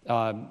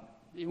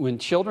 when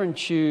children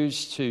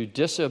choose to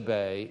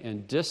disobey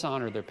and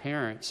dishonor their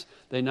parents,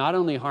 they not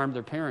only harm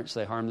their parents,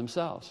 they harm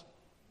themselves.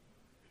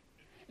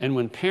 And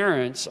when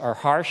parents are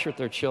harsh with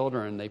their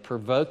children, they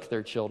provoke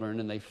their children,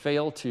 and they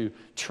fail to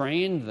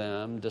train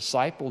them,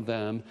 disciple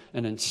them,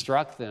 and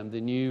instruct them,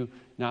 then you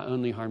not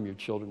only harm your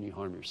children, you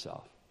harm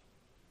yourself.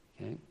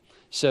 Okay?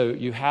 So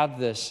you have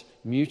this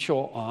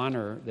mutual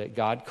honor that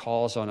God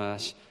calls on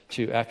us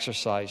to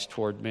exercise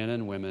toward men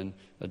and women,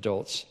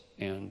 adults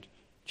and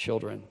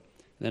children.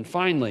 And then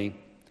finally,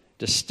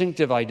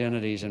 distinctive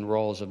identities and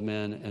roles of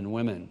men and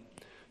women.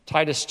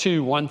 Titus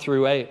 2, 1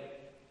 through 8.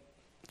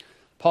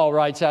 Paul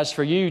writes, "As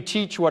for you,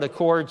 teach what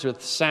accords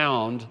with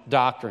sound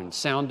doctrine."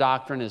 Sound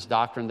doctrine is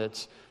doctrine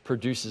that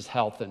produces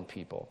health in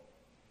people,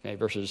 okay,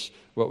 versus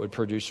what would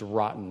produce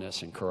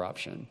rottenness and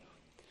corruption.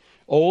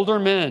 Older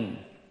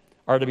men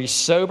are to be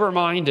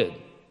sober-minded,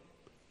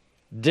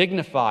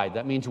 dignified,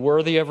 that means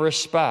worthy of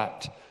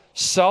respect,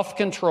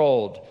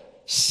 self-controlled,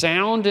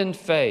 sound in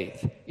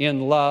faith,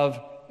 in love,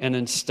 and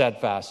in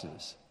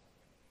steadfastness.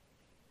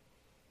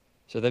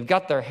 So they've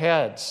got their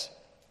heads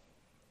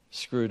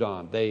screwed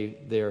on.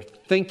 They're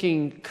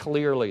thinking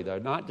clearly.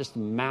 They're not just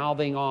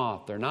mouthing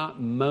off. They're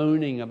not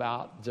moaning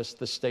about just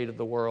the state of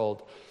the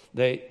world.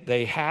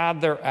 They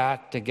have their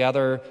act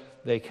together.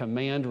 They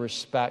command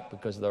respect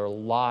because their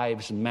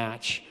lives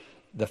match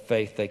the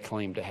faith they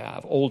claim to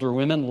have. Older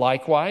women,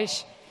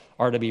 likewise,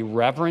 are to be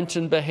reverent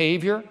in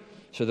behavior.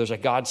 So there's a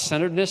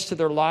God-centeredness to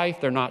their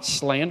life. They're not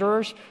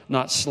slanderers,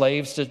 not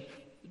slaves to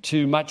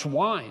too much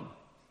wine.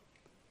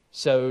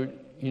 So,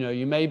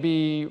 you may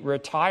be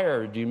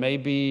retired. You may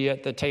be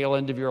at the tail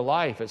end of your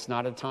life. It's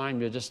not a time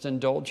to just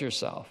indulge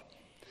yourself.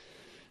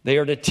 They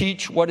are to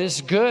teach what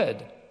is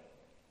good.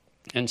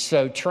 And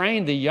so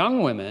train the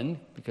young women,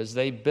 because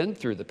they've been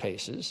through the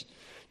paces,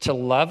 to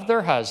love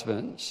their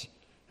husbands.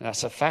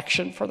 That's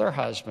affection for their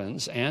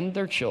husbands and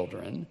their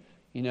children.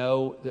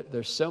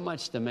 There's so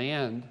much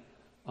demand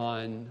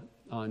on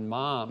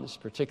moms,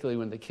 particularly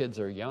when the kids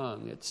are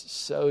young. It's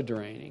so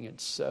draining.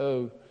 It's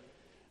so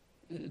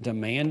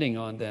demanding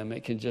on them.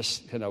 It can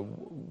just kind of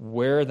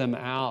wear them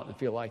out and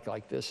feel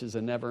like this is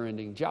a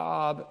never-ending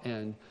job.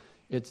 And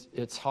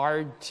it's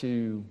hard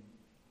to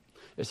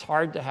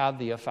have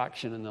the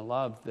affection and the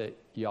love that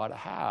you ought to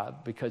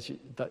have because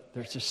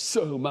there's just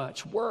so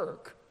much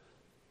work.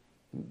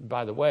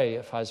 By the way,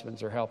 if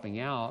husbands are helping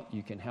out,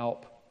 you can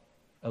help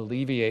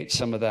alleviate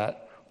some of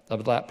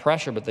that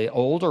pressure. But the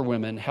older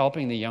women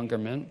helping the younger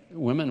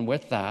women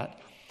with that,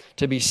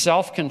 to be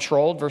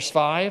self-controlled, verse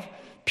 5,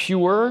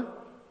 pure,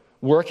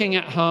 working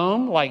at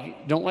home,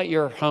 don't let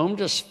your home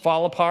just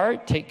fall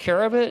apart. Take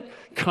care of it.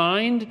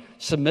 Kind,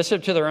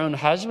 submissive to their own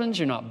husbands.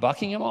 You're not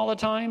bucking them all the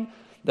time.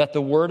 That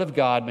the word of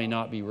God may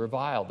not be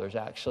reviled. There's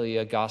actually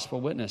a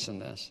gospel witness in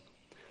this.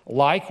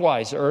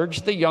 Likewise,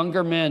 urge the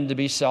younger men to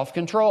be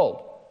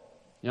self-controlled.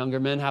 Younger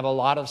men have a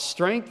lot of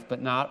strength,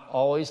 but not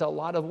always a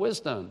lot of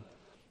wisdom.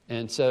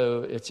 And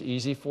so it's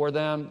easy for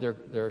them.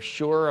 They're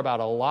sure about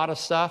a lot of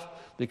stuff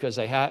because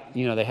they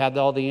had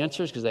all the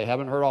answers because they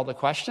haven't heard all the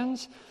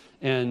questions.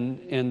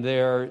 And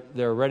they're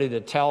ready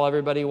to tell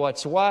everybody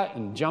what's what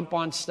and jump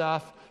on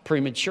stuff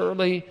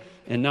prematurely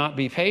and not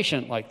be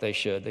patient like they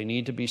should. They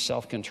need to be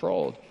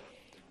self-controlled.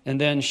 And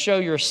then show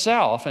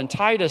yourself. And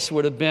Titus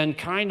would have been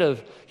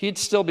he'd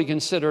still be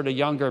considered a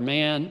younger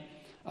man.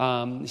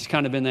 He's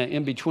kind of in that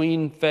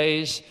in-between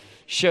phase.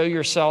 Show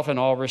yourself in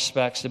all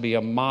respects to be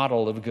a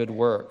model of good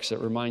works. It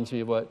reminds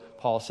me of what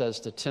Paul says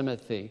to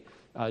Timothy.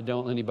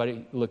 Don't let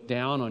anybody look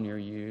down on your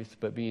youth,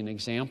 but be an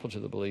example to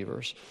the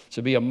believers.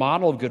 So be a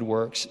model of good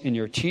works in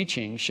your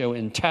teaching. Show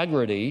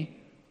integrity.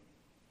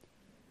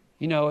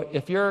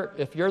 If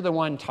you're the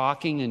one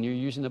talking and you're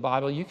using the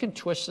Bible, you can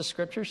twist the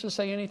scriptures to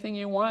say anything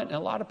you want, and a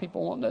lot of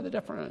people won't know the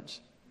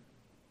difference.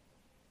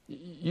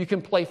 You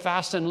can play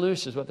fast and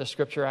loose is what the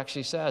scripture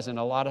actually says, and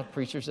a lot of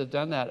preachers have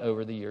done that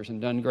over the years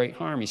and done great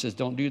harm. He says,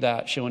 don't do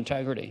that. Show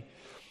integrity.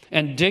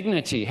 And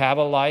dignity. Have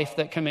a life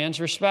that commands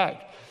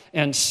respect.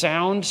 And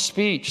sound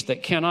speech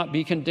that cannot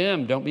be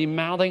condemned. Don't be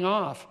mouthing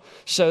off,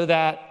 so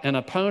that an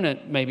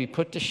opponent may be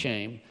put to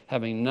shame,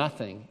 having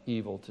nothing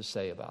evil to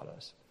say about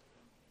us.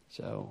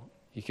 So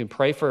you can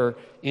pray for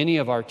any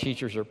of our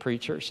teachers or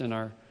preachers in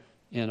our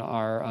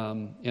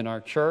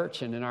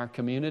church and in our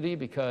community,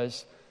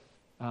 because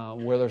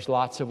where there's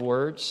lots of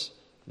words,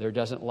 there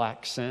doesn't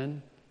lack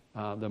sin.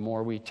 The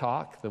more we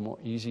talk, the more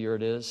easier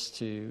it is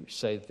to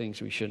say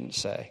things we shouldn't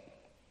say.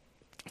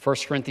 1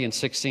 Corinthians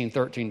 16,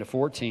 13 to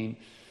 14,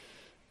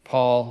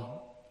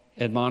 Paul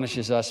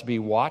admonishes us to be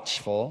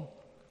watchful,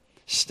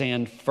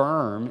 stand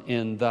firm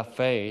in the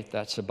faith.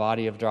 That's the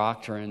body of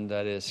doctrine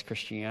that is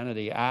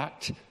Christianity.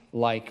 Act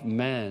like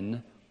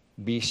men,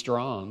 be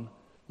strong.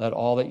 Let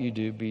all that you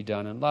do be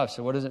done in love.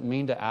 So what does it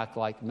mean to act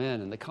like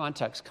men? And the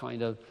context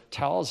kind of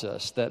tells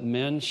us that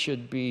men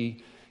should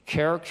be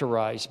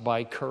characterized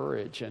by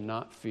courage and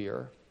not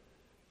fear,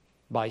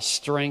 by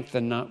strength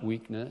and not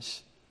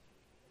weakness.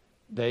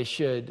 They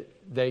should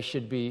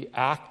be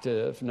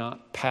active,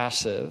 not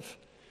passive.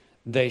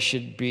 They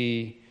should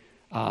be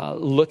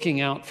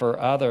looking out for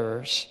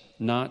others,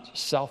 not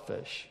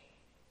selfish.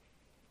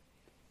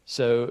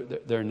 So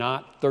they're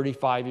not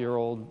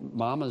 35-year-old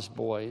mama's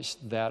boys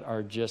that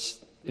are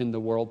just in the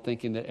world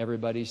thinking that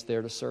everybody's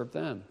there to serve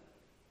them.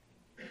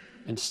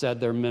 Instead,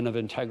 they're men of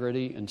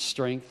integrity and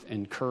strength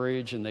and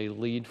courage, and they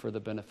lead for the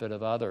benefit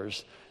of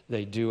others.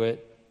 They do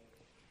it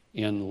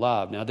in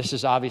love. Now, this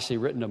is obviously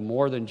written to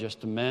more than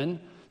just men,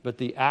 but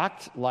the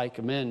act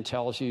like men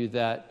tells you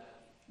that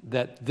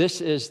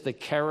this is the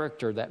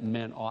character that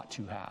men ought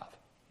to have.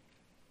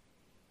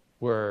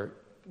 Where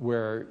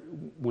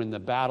when the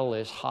battle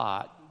is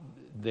hot,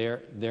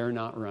 they're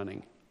not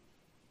running.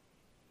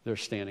 They're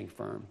standing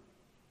firm.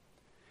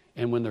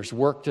 And when there's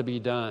work to be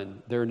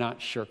done, they're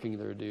not shirking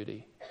their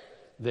duty.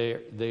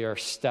 They are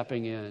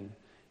stepping in,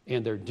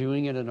 and they're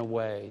doing it in a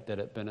way that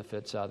it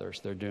benefits others.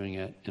 They're doing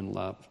it in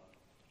love.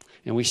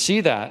 And we see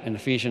that in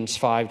Ephesians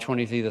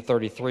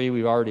 5:23-33.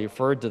 We've already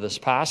referred to this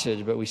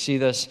passage, but we see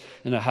this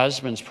in a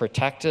husband's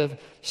protective,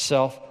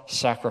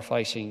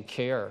 self-sacrificing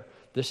care.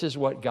 This is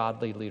what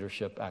godly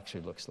leadership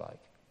actually looks like.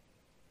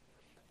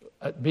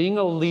 Being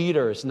a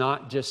leader is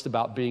not just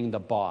about being the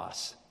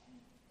boss.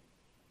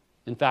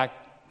 In fact,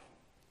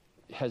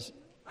 it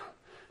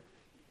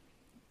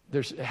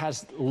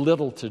has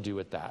little to do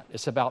with that.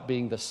 It's about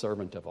being the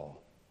servant of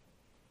all.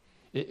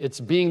 It's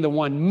being the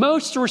one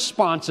most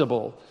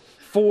responsible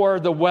for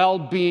the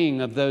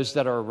well-being of those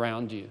that are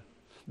around you.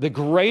 The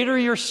greater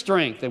your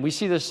strength, and we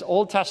see this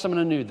Old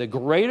Testament and New, the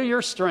greater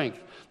your strength,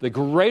 the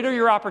greater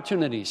your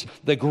opportunities,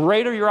 the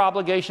greater your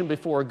obligation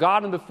before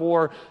God and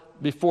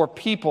before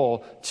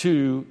people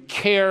to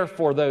care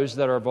for those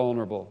that are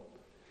vulnerable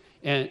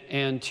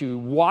and to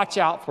watch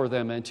out for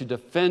them and to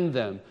defend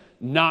them,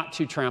 not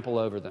to trample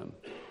over them.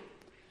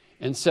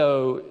 And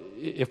so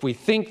if we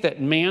think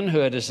that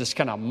manhood is this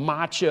kind of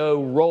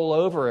macho roll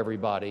over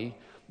everybody,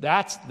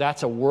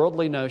 that's a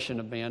worldly notion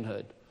of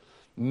manhood.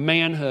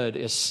 Manhood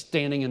is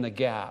standing in the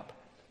gap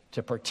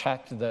to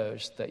protect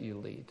those that you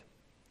lead.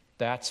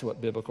 That's what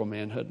biblical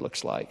manhood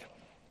looks like.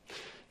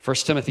 1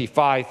 Timothy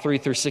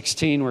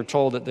 5:3-16, we're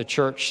told that the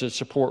church should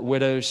support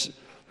widows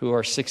who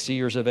are 60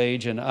 years of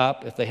age and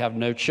up if they have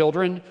no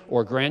children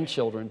or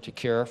grandchildren to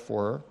care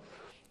for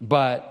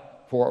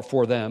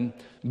them.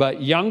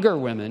 But younger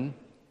women,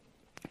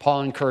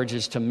 Paul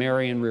encourages to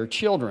marry and rear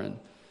children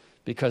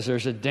because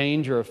there's a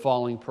danger of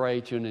falling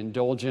prey to an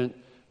indulgent,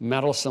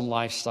 meddlesome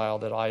lifestyle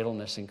that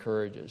idleness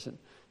encourages.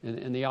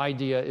 And the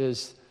idea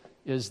is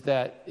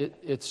that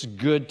it's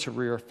good to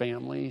rear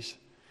families.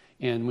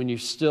 And when you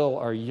still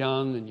are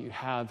young and you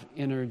have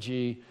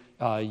energy,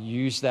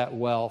 use that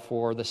well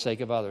for the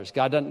sake of others.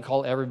 God doesn't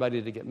call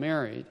everybody to get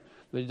married,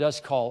 but He does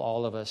call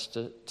all of us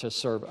to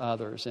serve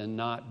others and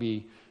not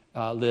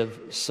live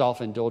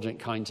self-indulgent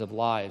kinds of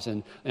lives.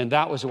 And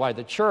that was why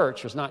the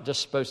church was not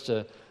just supposed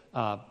to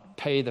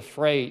pay the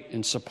freight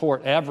and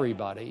support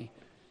everybody,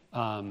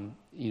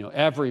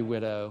 every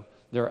widow.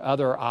 There are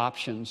other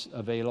options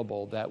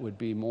available that would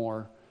be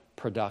more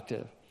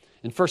productive.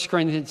 In 1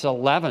 Corinthians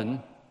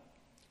 11,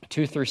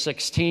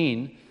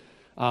 2-16,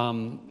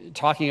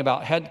 talking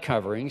about head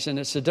coverings, and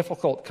it's a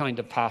difficult kind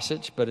of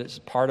passage, but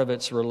part of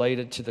it's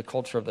related to the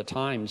culture of the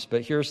times.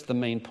 But here's the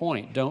main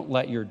point. Don't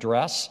let your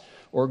dress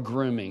or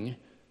grooming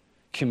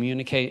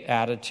communicate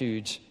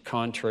attitudes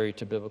contrary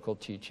to biblical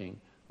teaching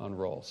on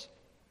roles.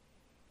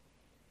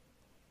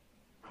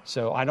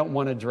 So I don't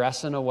want to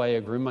dress in a way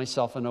or groom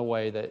myself in a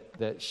way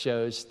that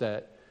shows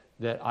that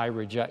I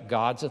reject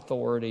God's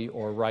authority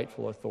or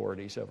rightful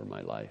authorities over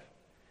my life.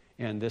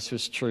 And this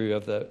was true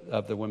of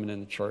the women in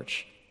the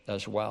church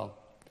as well.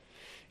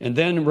 And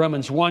then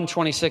Romans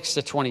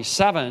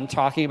 1:26-27,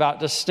 talking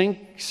about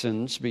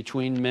distinctions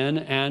between men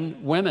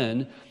and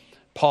women,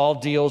 Paul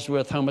deals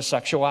with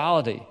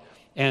homosexuality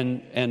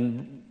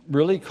and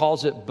really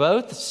calls it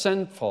both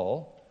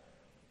sinful,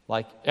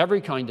 like every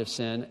kind of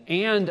sin,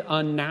 and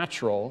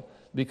unnatural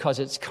because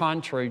it's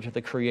contrary to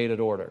the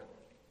created order.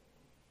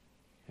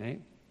 Okay?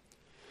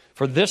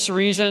 For this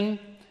reason,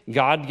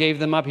 God gave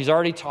them up. He's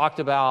already talked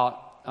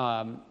about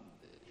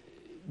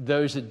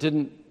those that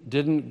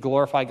didn't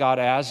glorify God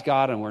as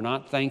God and were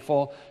not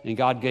thankful, and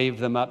God gave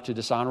them up to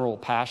dishonorable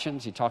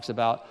passions. He talks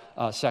about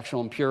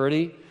sexual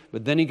impurity.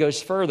 But then he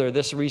goes further.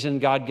 This reason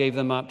God gave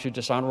them up to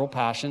dishonorable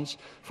passions,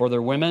 for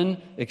their women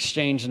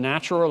exchanged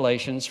natural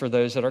relations for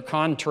those that are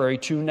contrary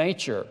to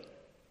nature.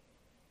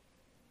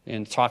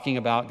 And talking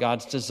about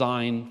God's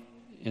design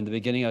in the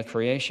beginning of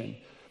creation.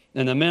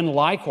 And the men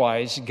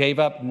likewise gave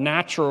up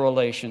natural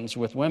relations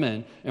with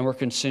women and were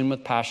consumed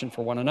with passion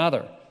for one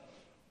another.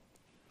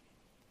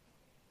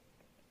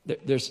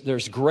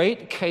 There's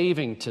great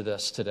caving to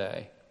this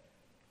today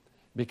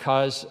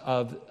because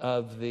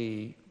of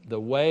the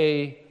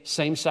way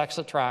same-sex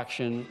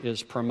attraction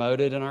is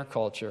promoted in our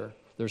culture.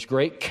 There's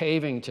great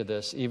caving to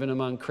this, even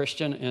among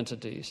Christian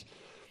entities.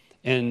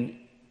 And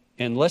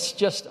let's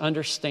just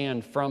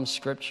understand from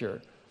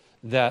Scripture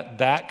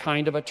that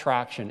kind of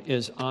attraction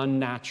is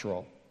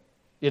unnatural.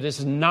 It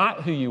is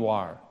not who you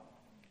are.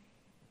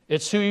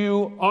 It's who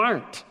you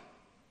aren't.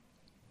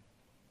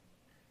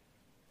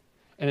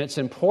 And it's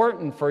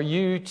important for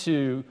you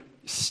to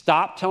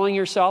stop telling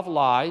yourself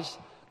lies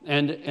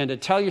and to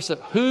tell yourself,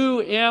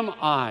 who am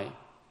I?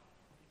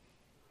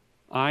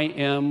 I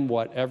am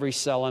what every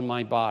cell in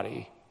my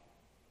body,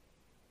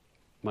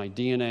 my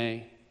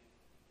DNA,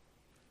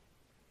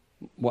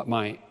 what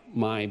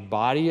my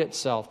body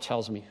itself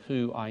tells me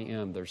who I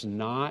am. There's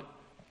not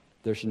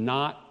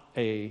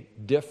a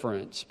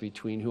difference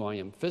between who I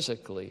am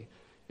physically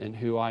and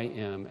who I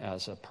am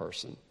as a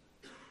person.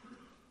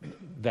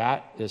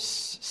 That is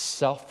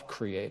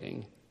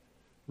self-creating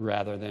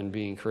rather than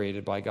being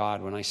created by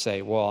God when I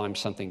say, well, I'm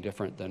something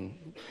different than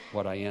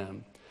what I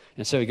am.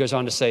 And so he goes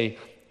on to say,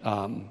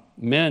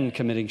 men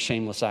committing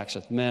shameless acts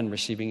with men,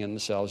 receiving in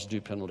themselves due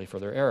penalty for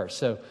their errors.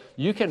 So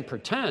you can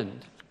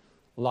pretend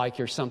like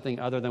you're something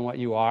other than what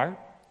you are,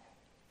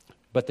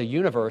 but the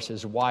universe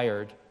is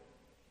wired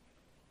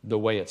the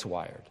way it's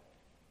wired.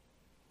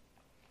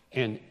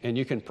 And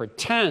you can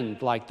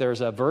pretend like there's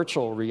a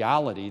virtual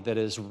reality that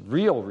is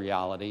real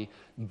reality,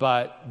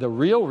 but the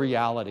real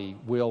reality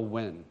will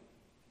win.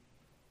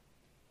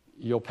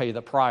 You'll pay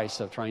the price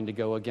of trying to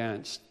go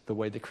against the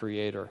way the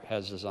Creator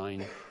has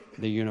designed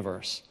the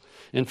universe.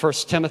 In 1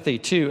 Timothy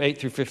 2, 8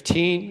 through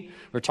 15,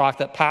 we're taught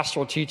that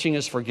pastoral teaching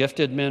is for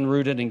gifted men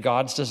rooted in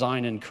God's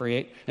design and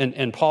create.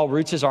 And Paul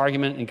roots his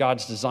argument in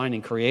God's design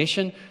and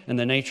creation and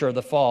the nature of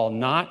the fall,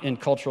 not in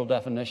cultural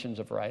definitions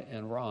of right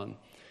and wrong.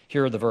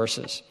 Here are the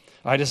verses.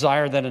 I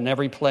desire that in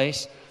every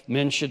place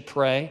men should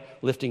pray,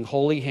 lifting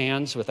holy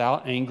hands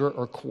without anger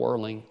or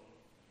quarreling.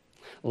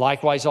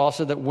 Likewise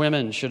also that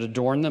women should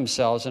adorn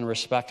themselves in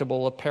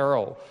respectable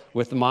apparel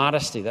with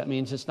modesty. That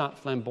means it's not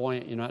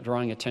flamboyant. You're not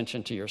drawing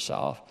attention to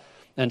yourself.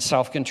 And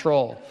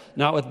self-control,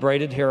 not with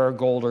braided hair or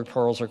gold or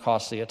pearls or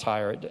costly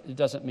attire. It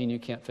doesn't mean you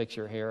can't fix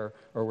your hair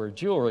or wear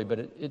jewelry, but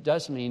it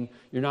does mean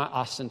you're not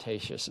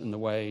ostentatious in the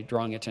way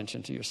drawing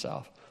attention to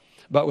yourself.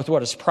 But with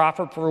what is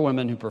proper for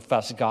women who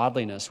profess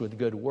godliness with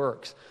good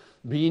works.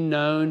 Be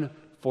known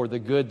for the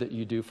good that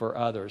you do for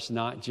others,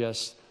 not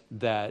just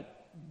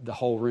that the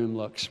whole room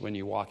looks when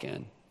you walk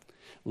in.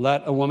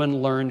 Let a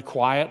woman learn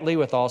quietly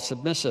with all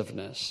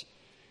submissiveness.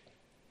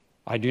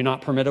 I do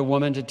not permit a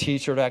woman to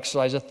teach or to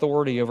exercise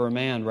authority over a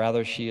man.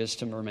 Rather, she is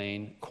to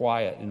remain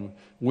quiet. And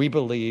we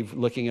believe,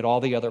 looking at all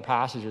the other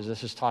passages,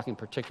 this is talking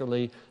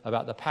particularly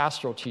about the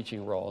pastoral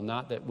teaching role,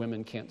 not that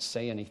women can't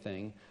say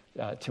anything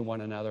to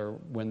one another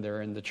when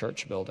they're in the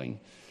church building.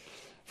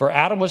 For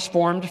Adam was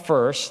formed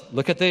first.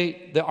 Look at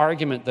the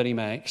argument that he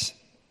makes.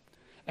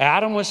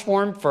 Adam was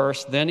formed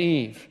first, then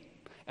Eve.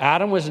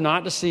 Adam was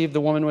not deceived,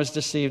 the woman was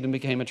deceived and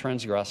became a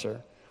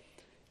transgressor.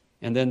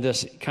 And then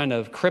this kind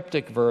of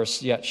cryptic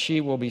verse, yet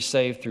she will be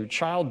saved through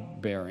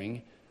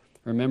childbearing.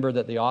 Remember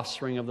that the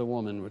offspring of the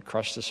woman would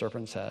crush the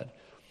serpent's head,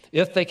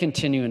 if they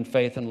continue in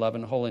faith and love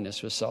and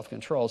holiness with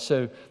self-control.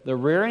 So the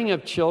rearing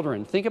of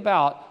children, think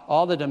about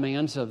all the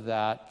demands of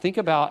that. Think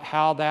about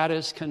how that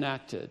is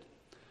connected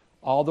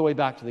all the way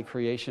back to the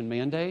creation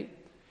mandate,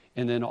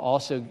 and then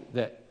also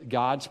that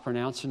God's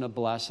pronouncing a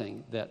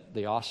blessing that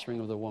the offspring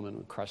of the woman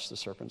would crush the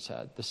serpent's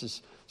head. This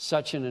is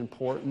such an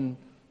important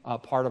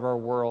part of our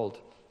world.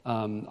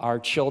 Our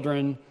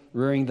children,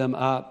 rearing them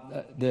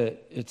up,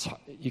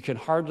 you can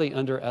hardly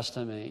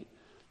underestimate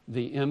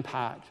the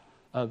impact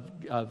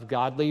of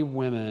godly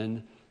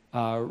women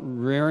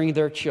rearing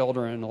their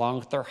children along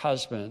with their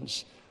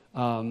husbands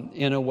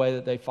in a way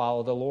that they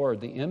follow the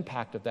Lord. The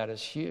impact of that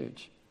is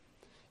huge.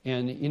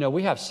 And,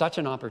 we have such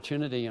an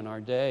opportunity in our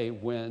day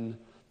when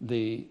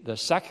the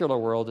secular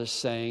world is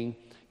saying,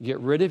 get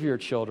rid of your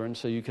children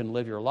so you can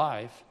live your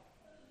life.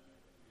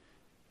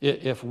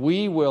 If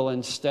we will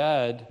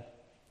instead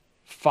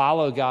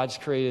follow God's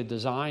created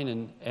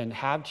design and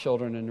have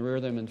children and rear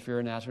them in fear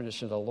and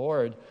admonition of the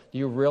Lord, do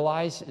you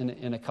realize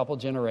in a couple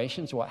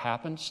generations what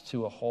happens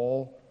to a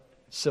whole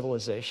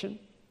civilization?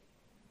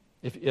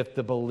 If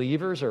the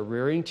believers are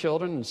rearing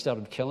children instead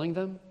of killing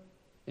them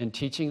and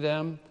teaching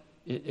them,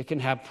 it can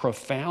have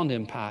profound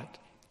impact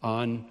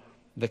on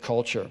the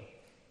culture.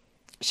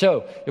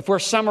 So if we're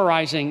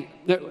summarizing,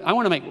 I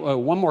want to make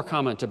one more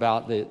comment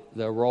about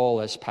the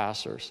role as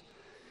pastors.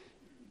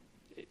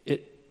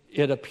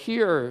 It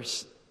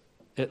appears,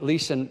 at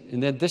least,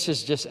 and then this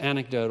is just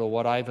anecdotal,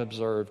 what I've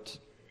observed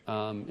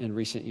in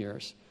recent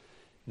years,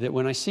 that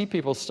when I see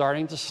people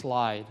starting to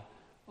slide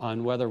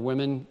on whether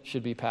women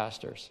should be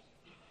pastors,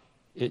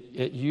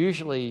 it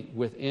usually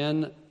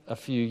within a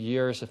few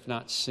years, if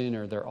not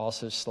sooner, they're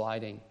also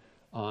sliding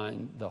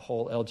on the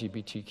whole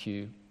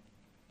LGBTQ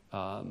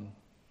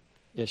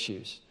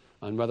issues,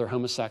 on whether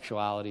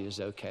homosexuality is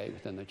okay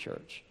within the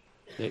church.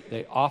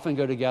 They often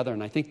go together,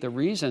 and I think the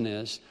reason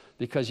is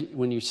because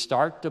when you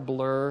start to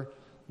blur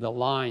the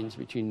lines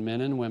between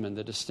men and women,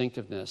 the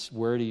distinctiveness,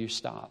 where do you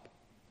stop?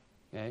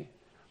 Okay?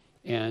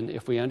 And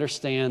if we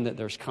understand that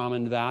there's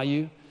common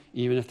value,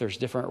 even if there's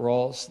different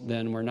roles,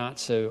 then we're not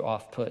so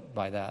off-put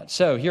by that.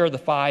 So here are the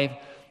 5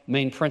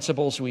 main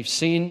principles we've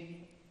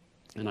seen,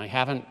 and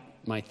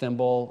my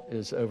thimble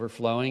is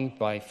overflowing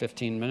by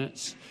 15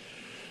 minutes.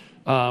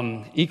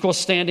 Equal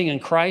standing in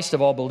Christ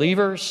of all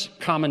believers,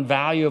 common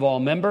value of all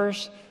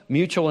members,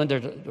 mutual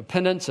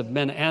interdependence of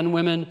men and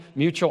women,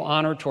 mutual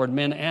honor toward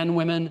men and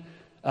women,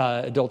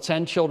 adults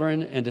and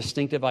children, and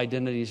distinctive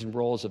identities and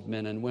roles of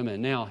men and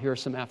women. Now, here are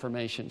some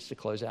affirmations to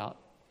close out.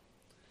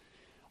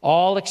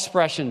 All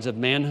expressions of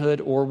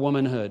manhood or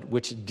womanhood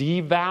which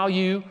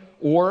devalue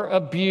or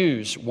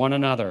abuse one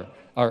another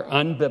are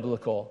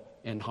unbiblical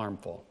and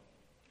harmful.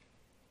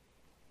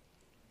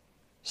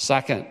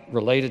 Second,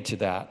 related to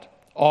that,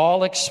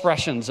 all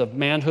expressions of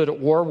manhood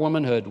or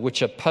womanhood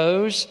which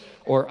oppose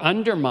or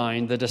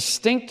undermine the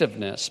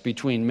distinctiveness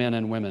between men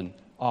and women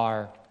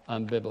are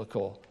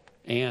unbiblical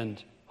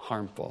and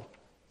harmful.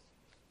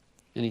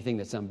 Anything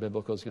that's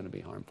unbiblical is going to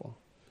be harmful.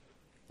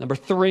 Number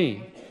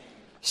 3,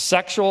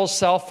 sexual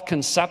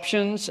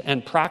self-conceptions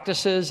and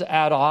practices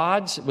at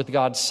odds with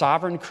God's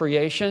sovereign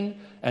creation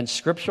and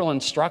scriptural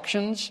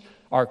instructions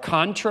are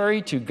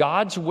contrary to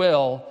God's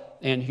will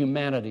and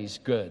humanity's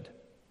good.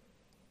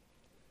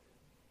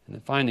 And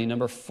then finally,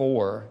 number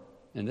 4,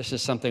 and this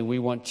is something we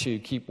want to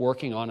keep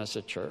working on as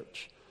a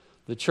church.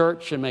 The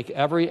church should make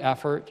every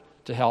effort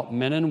to help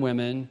men and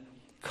women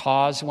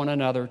cause one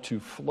another to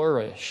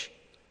flourish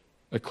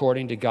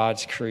according to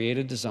God's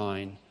created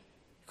design,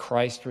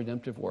 Christ's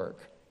redemptive work,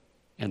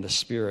 and the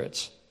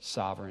Spirit's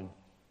sovereign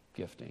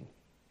gifting.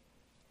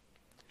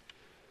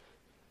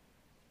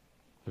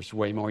 There's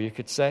way more you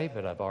could say,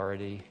 but I've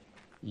already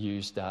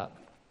used up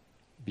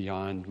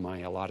beyond my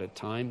allotted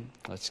time.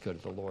 Let's go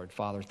to the Lord.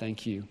 Father,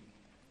 thank you.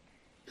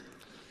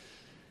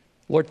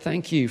 Lord,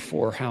 thank you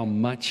for how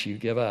much you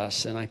give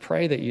us, and I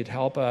pray that you'd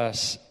help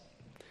us.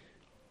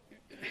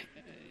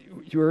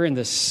 You're in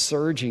this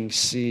surging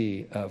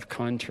sea of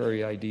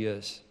contrary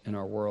ideas in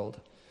our world,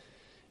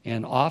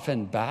 and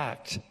often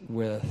backed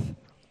with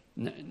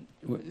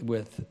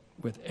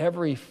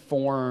every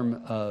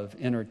form of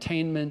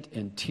entertainment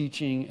and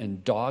teaching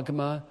and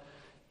dogma,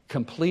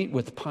 complete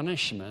with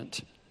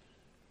punishment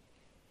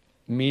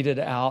meted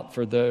out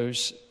for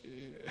those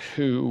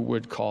who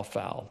would call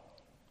foul.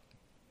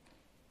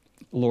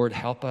 Lord,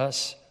 help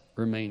us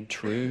remain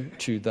true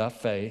to the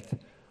faith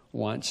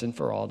once and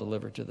for all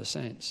delivered to the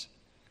saints.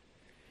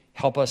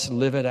 Help us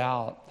live it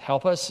out.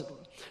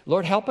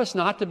 Lord, help us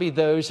not to be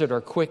those that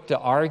are quick to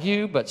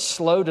argue, but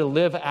slow to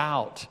live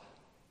out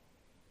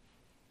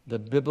the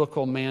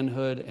biblical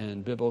manhood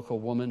and biblical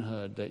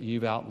womanhood that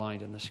you've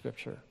outlined in the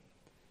Scripture.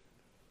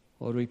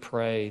 Lord, we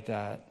pray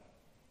that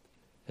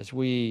as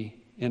we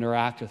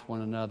interact with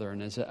one another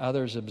and as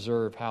others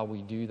observe how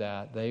we do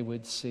that, they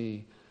would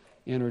see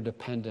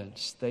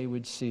interdependence, they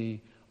would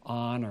see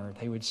honor,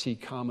 they would see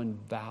common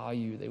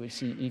value, they would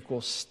see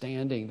equal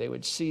standing, they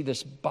would see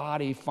this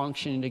body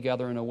functioning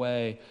together in a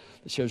way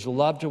that shows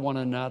love to one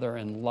another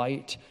and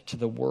light to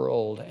the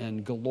world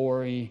and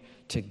glory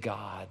to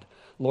God.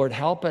 Lord,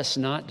 help us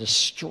not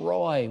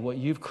destroy what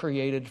you've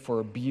created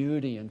for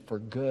beauty and for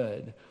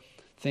good,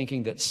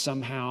 thinking that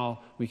somehow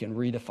we can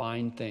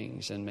redefine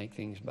things and make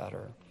things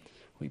better.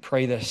 We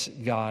pray this,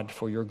 God,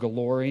 for your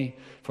glory,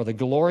 for the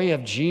glory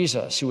of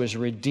Jesus, who has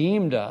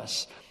redeemed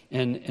us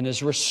and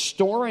is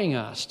restoring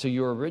us to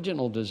your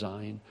original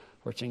design,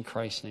 for it's in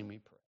Christ's name we pray.